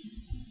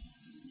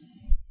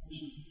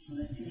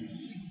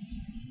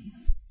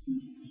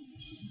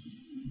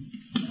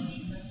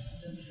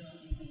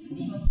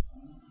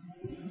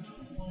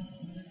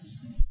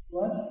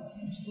 What?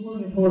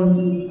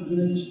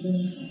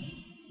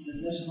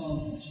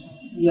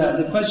 Yeah,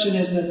 the question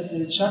is that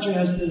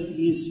Kshatriya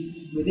is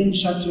within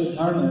Kshatriya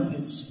Dharma,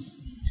 it's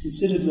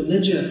considered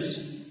religious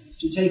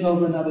to take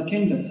over another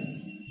kingdom,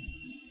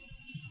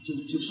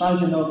 to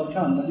fight and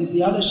overcome. But if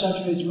the other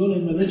Kshatriya is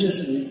ruling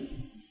religiously,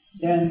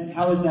 then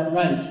how is that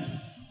right?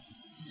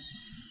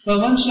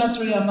 Well, one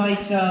Kshatriya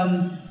might,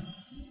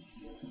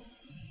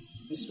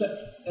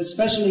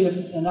 especially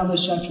if another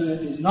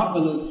Kshatriya is not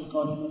ruling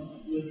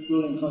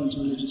according to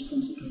religious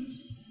principles,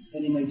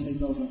 then he may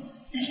take over.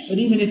 But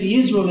even if he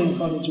is ruling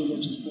according to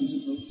religious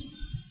principles,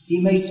 he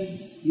may,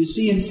 you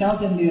see in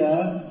South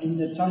India, in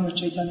the time of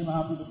Chaitanya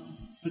Mahaprabhu,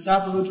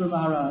 Prataparudra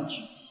Maharaj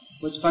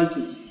was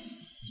fighting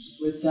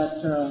with that,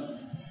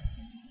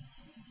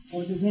 what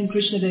was his name?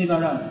 Krishna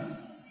Devaraj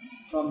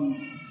from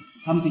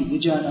Hampi,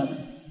 Vijayanagar.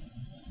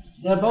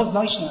 They are both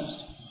Vaishnavas.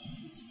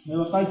 They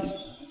were fighting.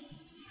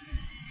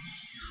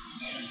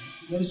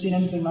 You ever seen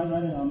anything like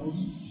that in our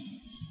movement?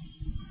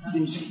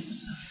 Seems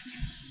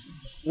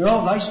they're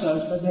all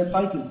Vaishnavas, but they're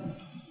fighting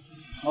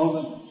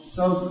over.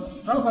 So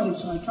Prabhupada,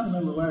 I can't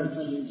remember where it's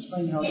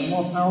explained how the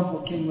more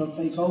powerful king will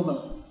take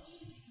over,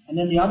 and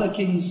then the other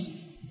kings,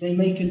 they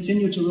may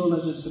continue to rule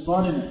as a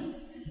subordinate,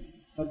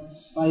 but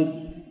by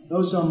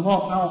those who are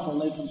more powerful,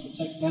 they can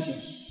protect better.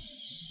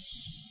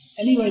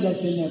 Anyway,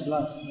 that's in their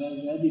blood.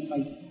 They'll be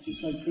fighting,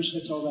 just like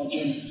Krishna told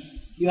Arjuna.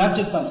 You have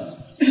to fight.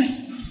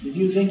 If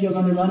you think you're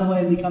going to run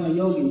away and become a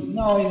yogi,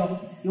 no,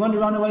 you want to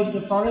run away to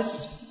the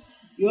forest?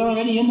 You're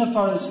already in the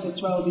forest for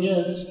 12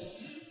 years.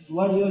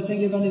 What do you think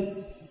you're going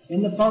to...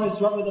 In the forest,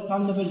 what were the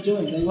Pandavas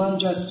doing? They weren't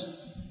just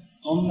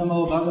Om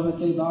Namo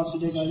Bhagavate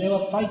Vasudeva. They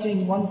were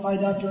fighting one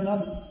fight after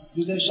another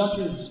because they're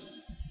Kshatriyas.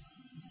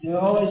 They're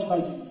always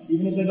fighting,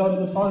 even if they go to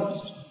the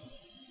forest.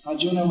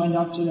 Arjuna went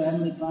up to the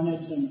heavenly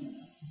planets and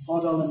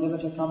fought all the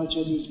Nivata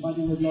Kavachas. He was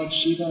fighting with Lord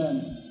Shiva,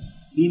 and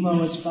Bhima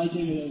was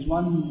fighting. There was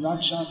one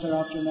Rakshasa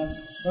after another.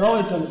 They're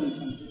always going to be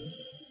fighting.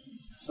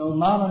 So,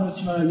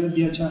 Mamanusmara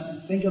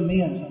Yudhyacha, think of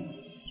me and her,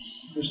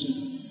 Krishna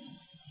says.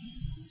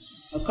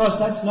 Of course,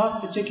 that's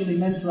not particularly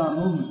meant for our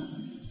movement.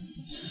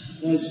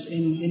 There's,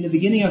 in the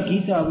beginning of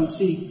Gita, we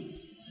see,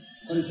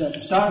 what is that?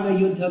 Sarva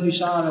Yuddha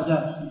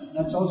Visharada.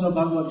 That's also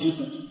Bhagavad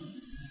Gita,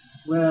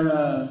 where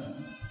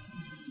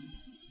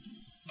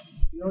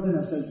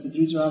Yodhana says to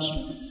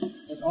Dhritarashtra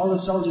that all the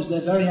soldiers,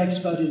 they're very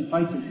expert in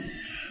fighting.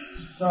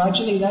 So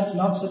actually, that's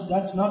not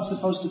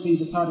supposed to be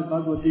the part of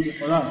Bhagavad Gita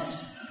for us.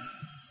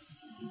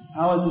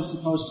 Ours is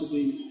supposed to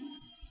be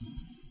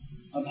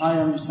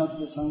Abhayam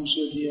Sattva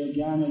Samshritiya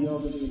Jnana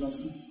Yoga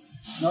Devasti.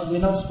 We're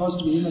not supposed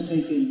to be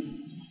imitating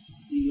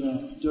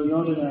the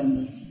Duryodhana and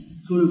the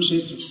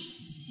Kurukshetra.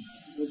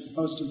 We're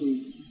supposed to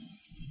be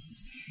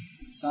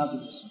sadhu.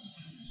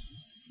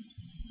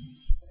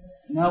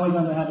 Now we're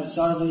going to have a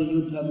Sarva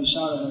Yuddha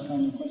Visharada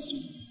kind of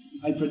question.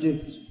 I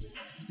predict.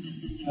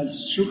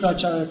 As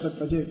Shukracharya could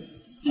predict,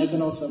 I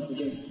can also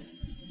predict.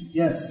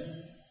 Yes?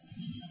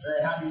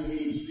 Very happy to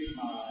hear you speak,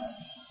 Maharaj.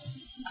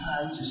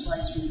 I'd just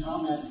like to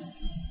comment at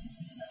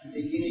the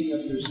beginning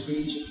of your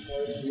speech. Of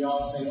course, we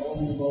all say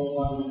Om Namo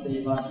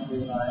Bhagavate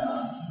Vasudevaya,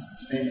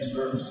 famous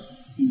verse.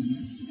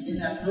 And in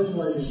that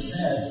purport it is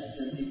said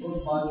that the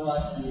book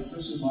Bhagavat and the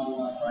person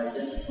Bhagavat are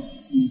identical.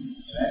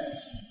 Correct?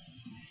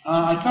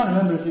 I can't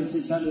remember if it's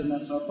exactly in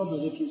that purport,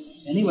 but if it's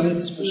anyway,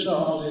 it's for you sure.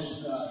 recall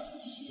this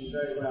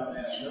very well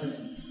as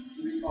learning.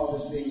 You recall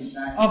this being in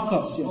fact. Of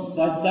course, yes.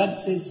 That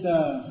is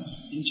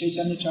in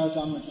Chaitanya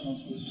Charitamrita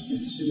also.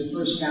 It's in the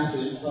first chapter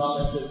of the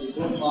Prabhupada says the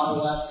book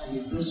Bhagavat and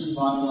the person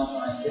Bhagavat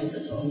are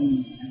identical.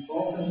 And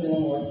both of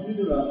them or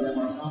either of them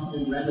are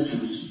competent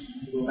remedies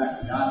to go back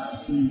to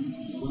God. So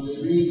when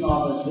we read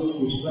Prabhupada's book,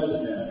 who's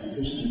present there, and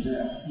Krishna is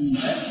there.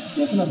 Right?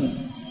 Definitely.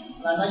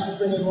 But I'd like to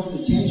bring everyone's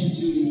attention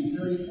to the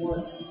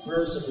 34th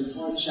verse of the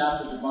 4th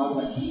chapter of the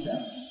Bhagavad Gita.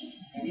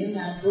 And in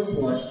that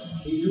purport,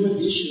 the new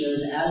edition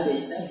has added a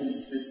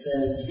sentence that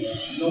says,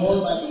 nor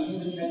by the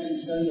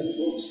independent study of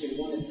books can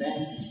one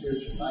advance in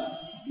spiritual life.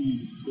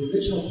 The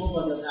original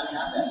purport does not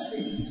have that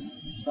statement.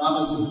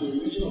 Prabhupada says the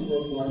original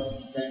purport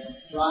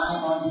that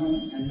dry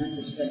arguments and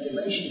mental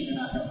speculation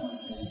cannot help one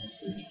advance in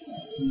spiritual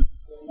life.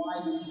 So why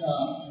this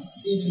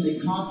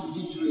seemingly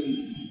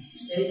contradictory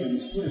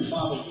statement is put in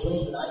Prabhupada's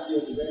books that I feel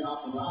is a great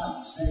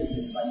operatic to say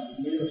that by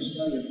the mere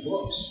study of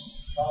books,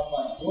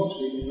 Prabhupada's books,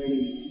 we've been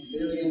waiting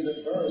billions of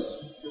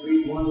verses to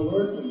read one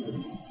word from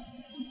them.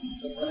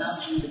 So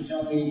perhaps you could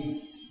tell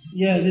me.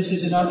 Yeah, this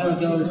is another of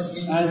those,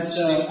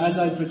 as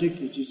I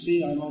predicted. You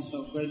see, I'm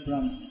also a great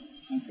Brahmin.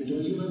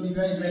 You would be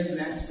very great to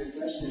answer the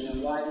question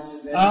of why this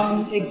is there.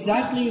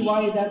 Exactly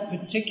why that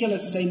particular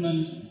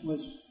statement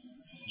was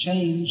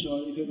changed,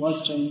 or if it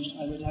was changed,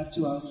 I would have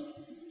to ask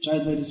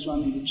Jayadvaita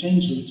Swami who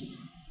changed it.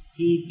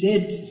 He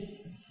did,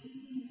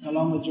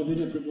 along with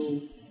Dravida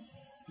Prabhu,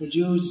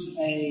 produce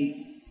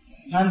a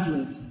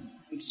pamphlet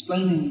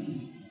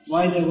explaining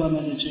why there were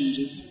many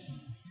changes.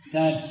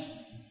 That,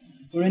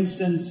 for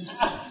instance,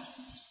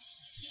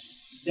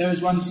 there is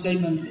one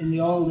statement in the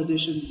old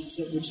editions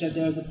which said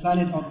there is a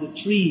planet of the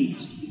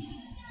trees,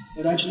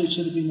 but actually it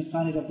should have been the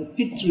planet of the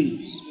pit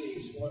trees.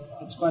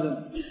 It's quite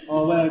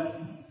or where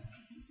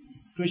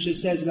Krishna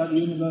says about the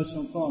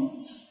universal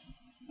form,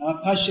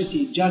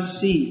 Pashyati, just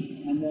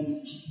see, and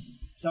then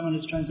someone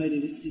has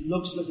translated it, it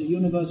looks like the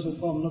universal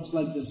form looks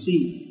like the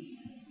sea.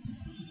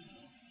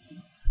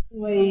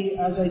 Anyway,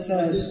 as I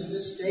said,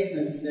 this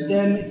statement,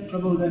 then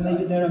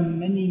Prabhu, there are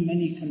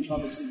many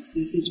controversies.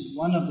 This is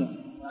one of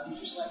them. I would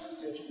just like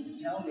you to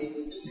tell me,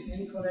 is this an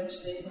incorrect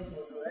statement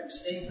or a correct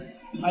statement?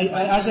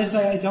 As I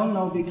say, I don't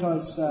know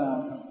because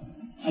I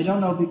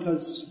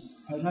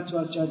would have to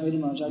ask Jayadvaita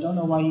Maharaj. I don't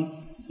know why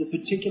the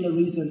particular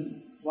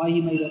reason why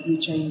he made a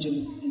change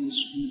in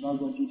the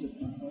Bhagavad Gita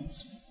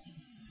purports.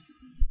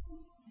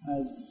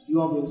 As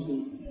you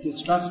obviously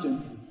distrust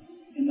him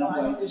in that way.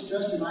 I don't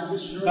distrust him. I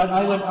just. But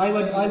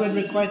I would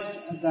request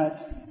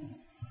that,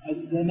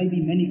 as there may be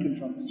many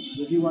controversies.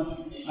 If you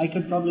want, I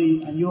could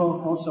probably, and you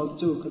also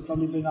too, could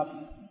probably bring up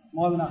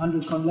more than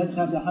 100. Let's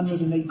have the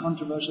 108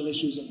 controversial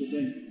issues of the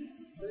day.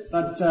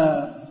 But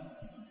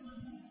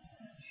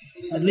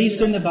at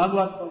least in the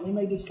Bhagavatam, we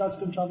may discuss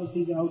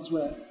controversies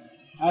elsewhere,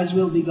 as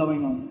will be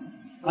going on,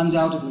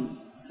 undoubtedly.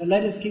 But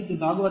let us keep the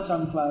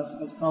Bhagavatam class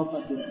as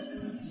Prabhupada did,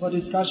 for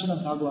discussion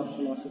of Bhagavad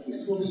philosophy.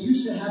 Yes, well, we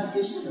used to have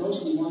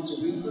Istadoshni once a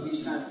week for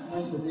these kind of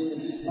points within the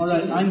distance.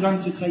 Alright, I'm going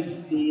to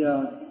take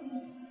the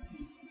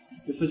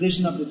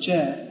position of the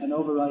chair and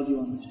override you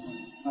on this point.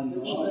 Hare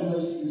Krishna.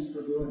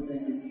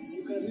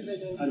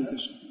 Hare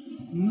Krishna.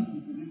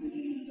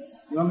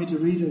 You want me to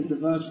read the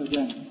verse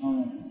again?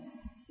 Alright.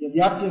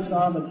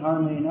 Yadyapyasa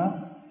dharmena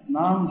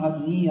mam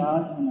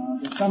bhagniyad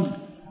anagasam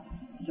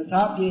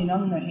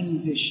tatapyenam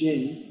nahimzishye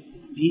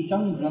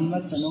bhitam brahma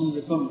tanum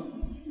ripum.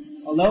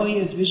 Although he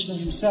is Vishnu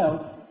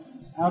himself,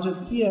 out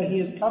of fear he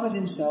has covered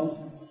himself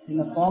in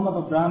the form of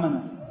a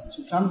Brahmana.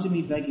 to come to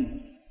me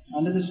begging,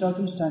 under the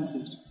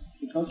circumstances,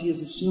 because he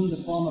has assumed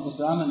the form of a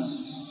Brahmana,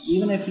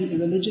 even if he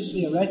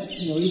irreligiously arrests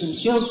me or even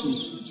kills me,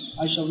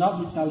 I shall not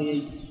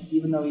retaliate,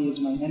 even though he is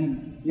my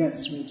enemy.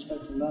 Yes, we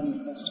expect to learn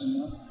the question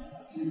now.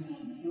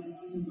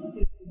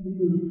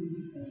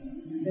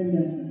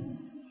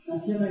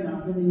 Sakyam and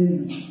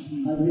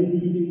Atmanivadana are very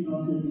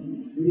difficult processes,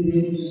 very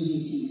rare to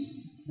see.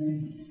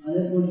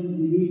 Other portions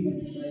we read that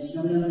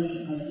Shavana are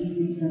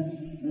difficult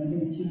and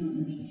achieve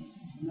perfection.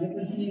 My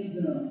question is,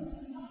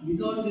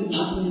 without this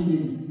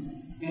Atmanivadana,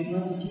 can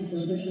one achieve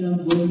perfection of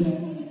going back?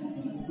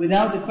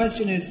 Without, the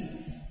question is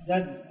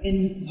that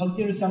in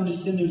Bhakti Rasamrita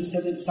Sindhu it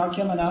said that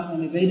Sakyam and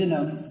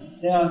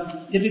Atmanivadana, they are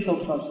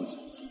difficult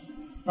processes.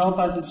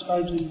 Prabhupada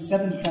describes in the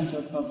 7th canto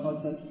of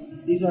Prabhupada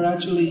that these are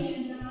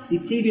actually, the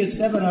previous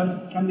 7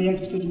 can be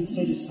executed in the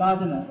stage of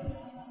sadhana,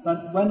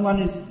 but when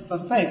one is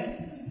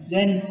perfect,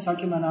 then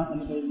Sakyam and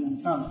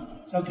Atmanivadana come.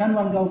 So can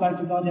one go back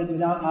to Godhead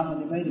without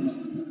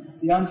Atmanivadana?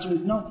 The answer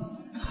is no.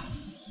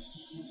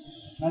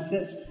 That's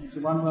it. It's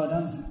a one-word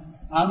answer.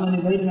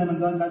 Atmanivadana and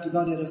going back to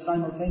Godhead are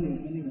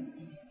simultaneous anyway.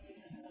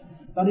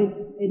 But it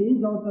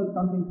is also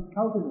something to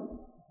cultivate.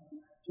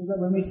 So that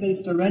when we say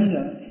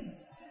surrender,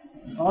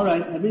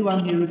 alright,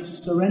 everyone here is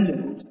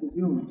surrendered, it's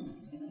presumed.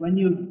 When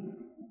you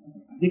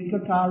Dikka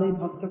Kali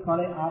Bhakta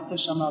Kali Atta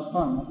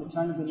Shamalpan, at the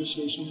time of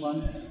initiation,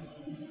 one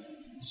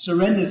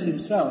surrenders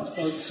himself.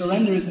 So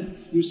surrender is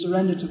you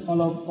surrender to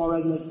follow 4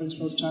 regular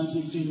principles, chant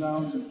 16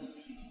 rounds, and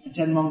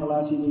attend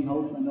Mangalati, we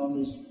hope, and all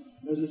this.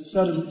 There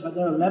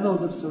are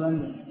levels of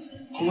surrender.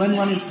 So when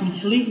one is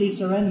completely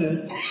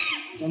surrendered,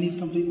 then he's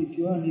completely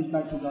pure and he's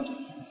back to God.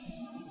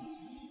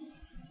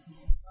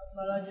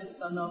 Maharaj is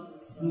son of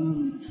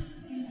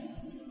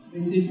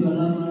basically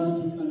Prahlad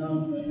Maharaj is son of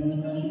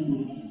Hiranyakashipu,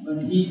 but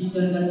he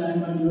said that I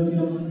am a devotee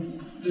of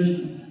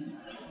Krishna.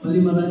 Bali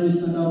Maharaj is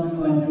son of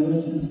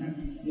Devotion.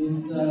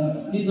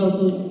 He's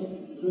also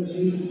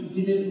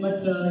he did, but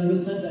he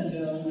said that he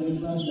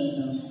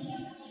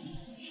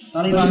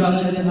Bali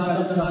Maharaj identified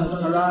himself as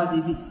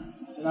Paradivi.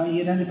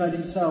 He identified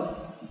himself.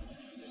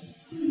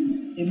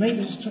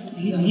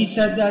 He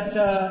said that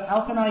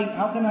how can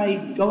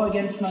I go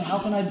against how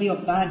can I be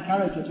of bad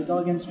character to go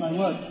against my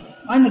word?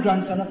 I'm the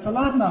grandson of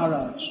Prahlad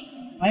Maharaj.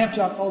 I have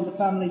to uphold the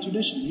family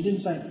tradition. He didn't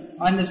say,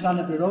 I'm the son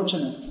of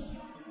Virochana.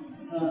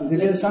 If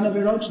you're the son of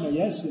Virochana,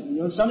 yes,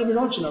 you're the son of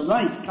Virochana,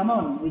 right, come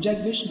on,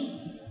 reject Vishnu.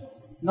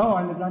 No,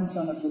 I'm the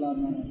grandson of Prahlad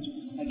Maharaj.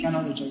 I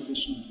cannot reject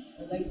Vishnu.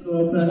 Like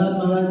Prahlad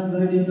Maharaj,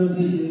 right in the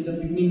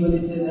beginning when he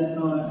said that,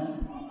 no,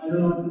 I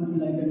don't want to be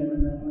like a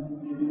devotee, I want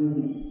to be a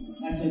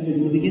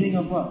devotee. The beginning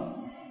of what?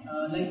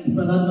 Like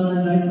Prahlad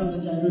Maharaj, right from the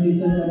childhood, he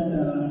said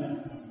that...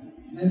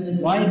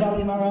 Why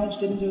Bali Maharaj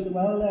didn't do it?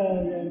 Well,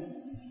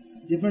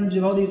 different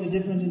devotees are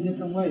different in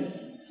different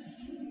ways.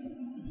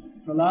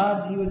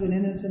 Prahlad, he was an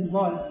innocent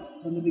boy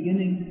from the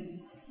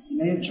beginning. He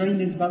may have trained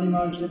his Bali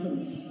Maharaj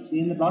differently. See,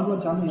 in the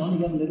Bhagavatam, we only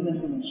get little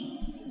information.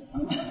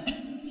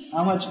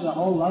 How much the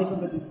whole life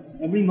of it,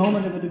 every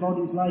moment of a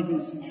devotee's life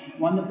is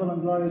wonderful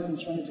and glorious and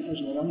strange to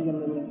Krishna. We only get a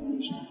little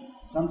information.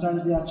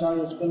 Sometimes the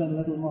acharyas fill in a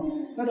little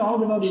more. But all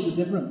devotees are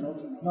different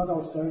also. It's not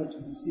all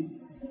stereotypes. See,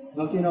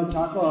 Bhaktivinoda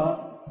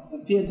Thakur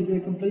appeared to be a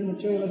complete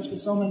materialist for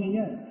so many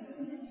years.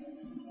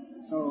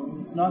 So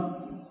it's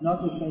not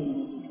the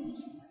same.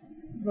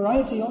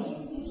 Variety also.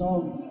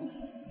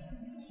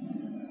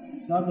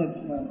 It's not that,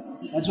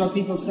 that's what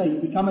people say. You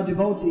become a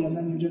devotee and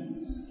then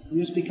you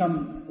just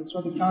become, that's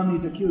what the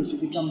Karmis accuse. You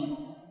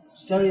become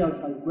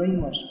stereotyped,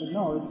 brainwashed. But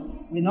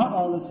no, we're not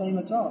all the same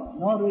at all.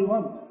 Nor do we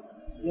want.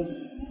 Yes,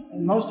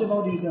 and most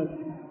devotees are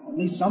at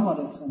least somewhat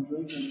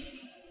eccentric,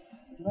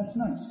 and that's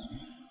nice.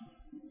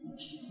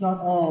 It's not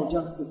all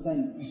just the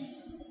same.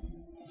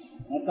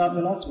 That's our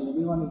philosophy.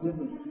 Everyone is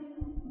different.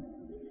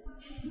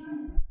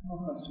 No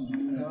question.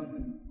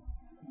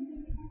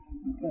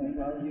 Okay,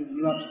 well,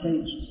 you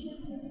upstage.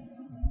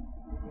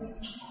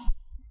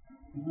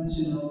 You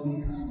mentioned all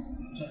these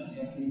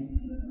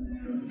techniques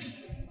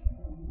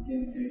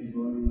get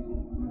bodies.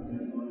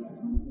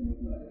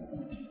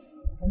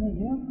 Can you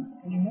hear?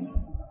 Can you hear?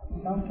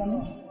 Sound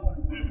coming?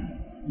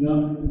 Yeah,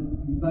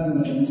 in fact,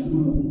 the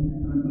school of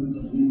examples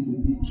of this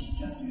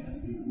chapter has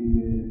been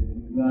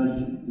Raj,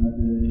 that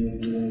the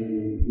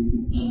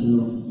example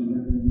of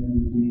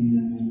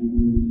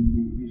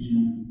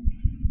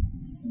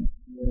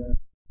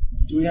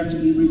Do we have to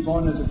be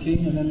reborn as a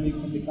king and then we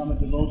can become a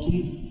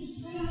devotee?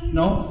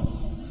 No.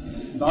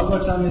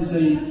 Bhagavatam is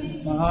a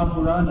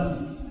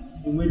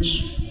Mahapurana in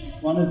which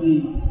one of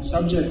the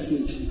subjects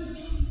is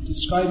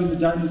describing the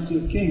dynasty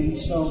of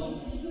kings. So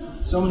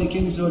many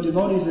kings who are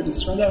devotees are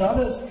described. There are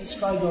others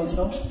described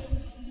also.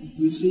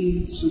 We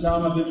see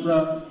Sudama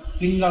Vipra,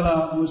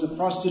 Pingala, who was a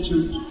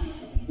prostitute,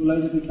 who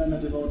later became a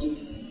devotee.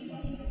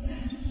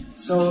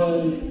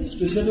 So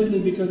specifically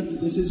because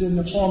this is in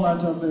the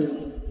format of a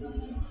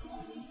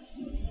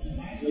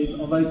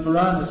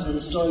Purana, so the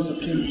stories of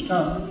kings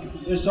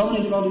come. There are so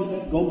many devotees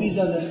there. Gopis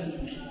are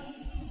there.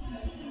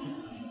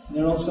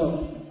 There are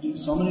also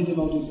so many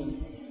devotees there.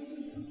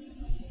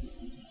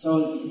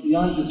 So the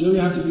answer, do you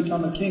have to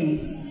become a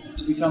king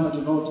to become a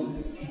devotee?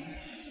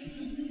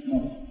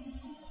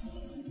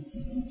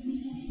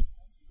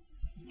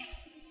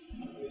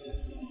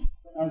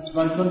 As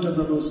Vaikuntha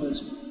Prabhu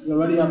says, we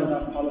already have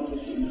enough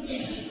politics in the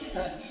temple.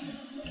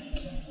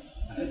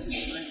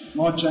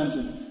 More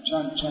chanting.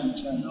 Chant.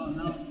 No,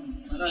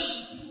 Maharaj.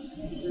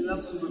 It's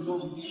enough to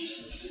perform.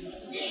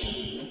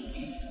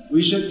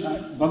 We should,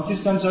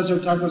 Bhaktisiddhanta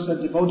Saraswati Thakur said,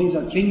 devotees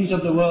are kings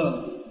of the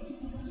world.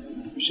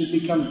 We should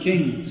become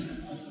kings,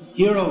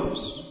 heroes,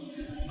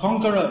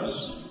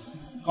 conquerors,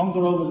 conquer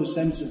over the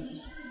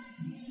senses.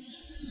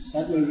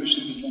 That way we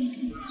should become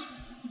kings.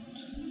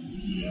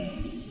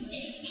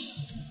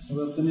 So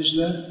we'll finish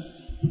there.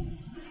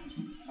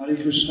 Hare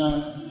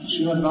Krishna,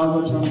 Srimad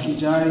Bhagavatam ki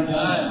jai,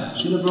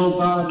 Srila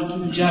Prabhupada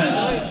ki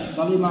jai,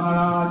 Bali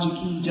Maharaj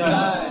ki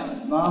jai,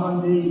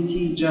 Vaman Dev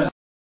ki jai.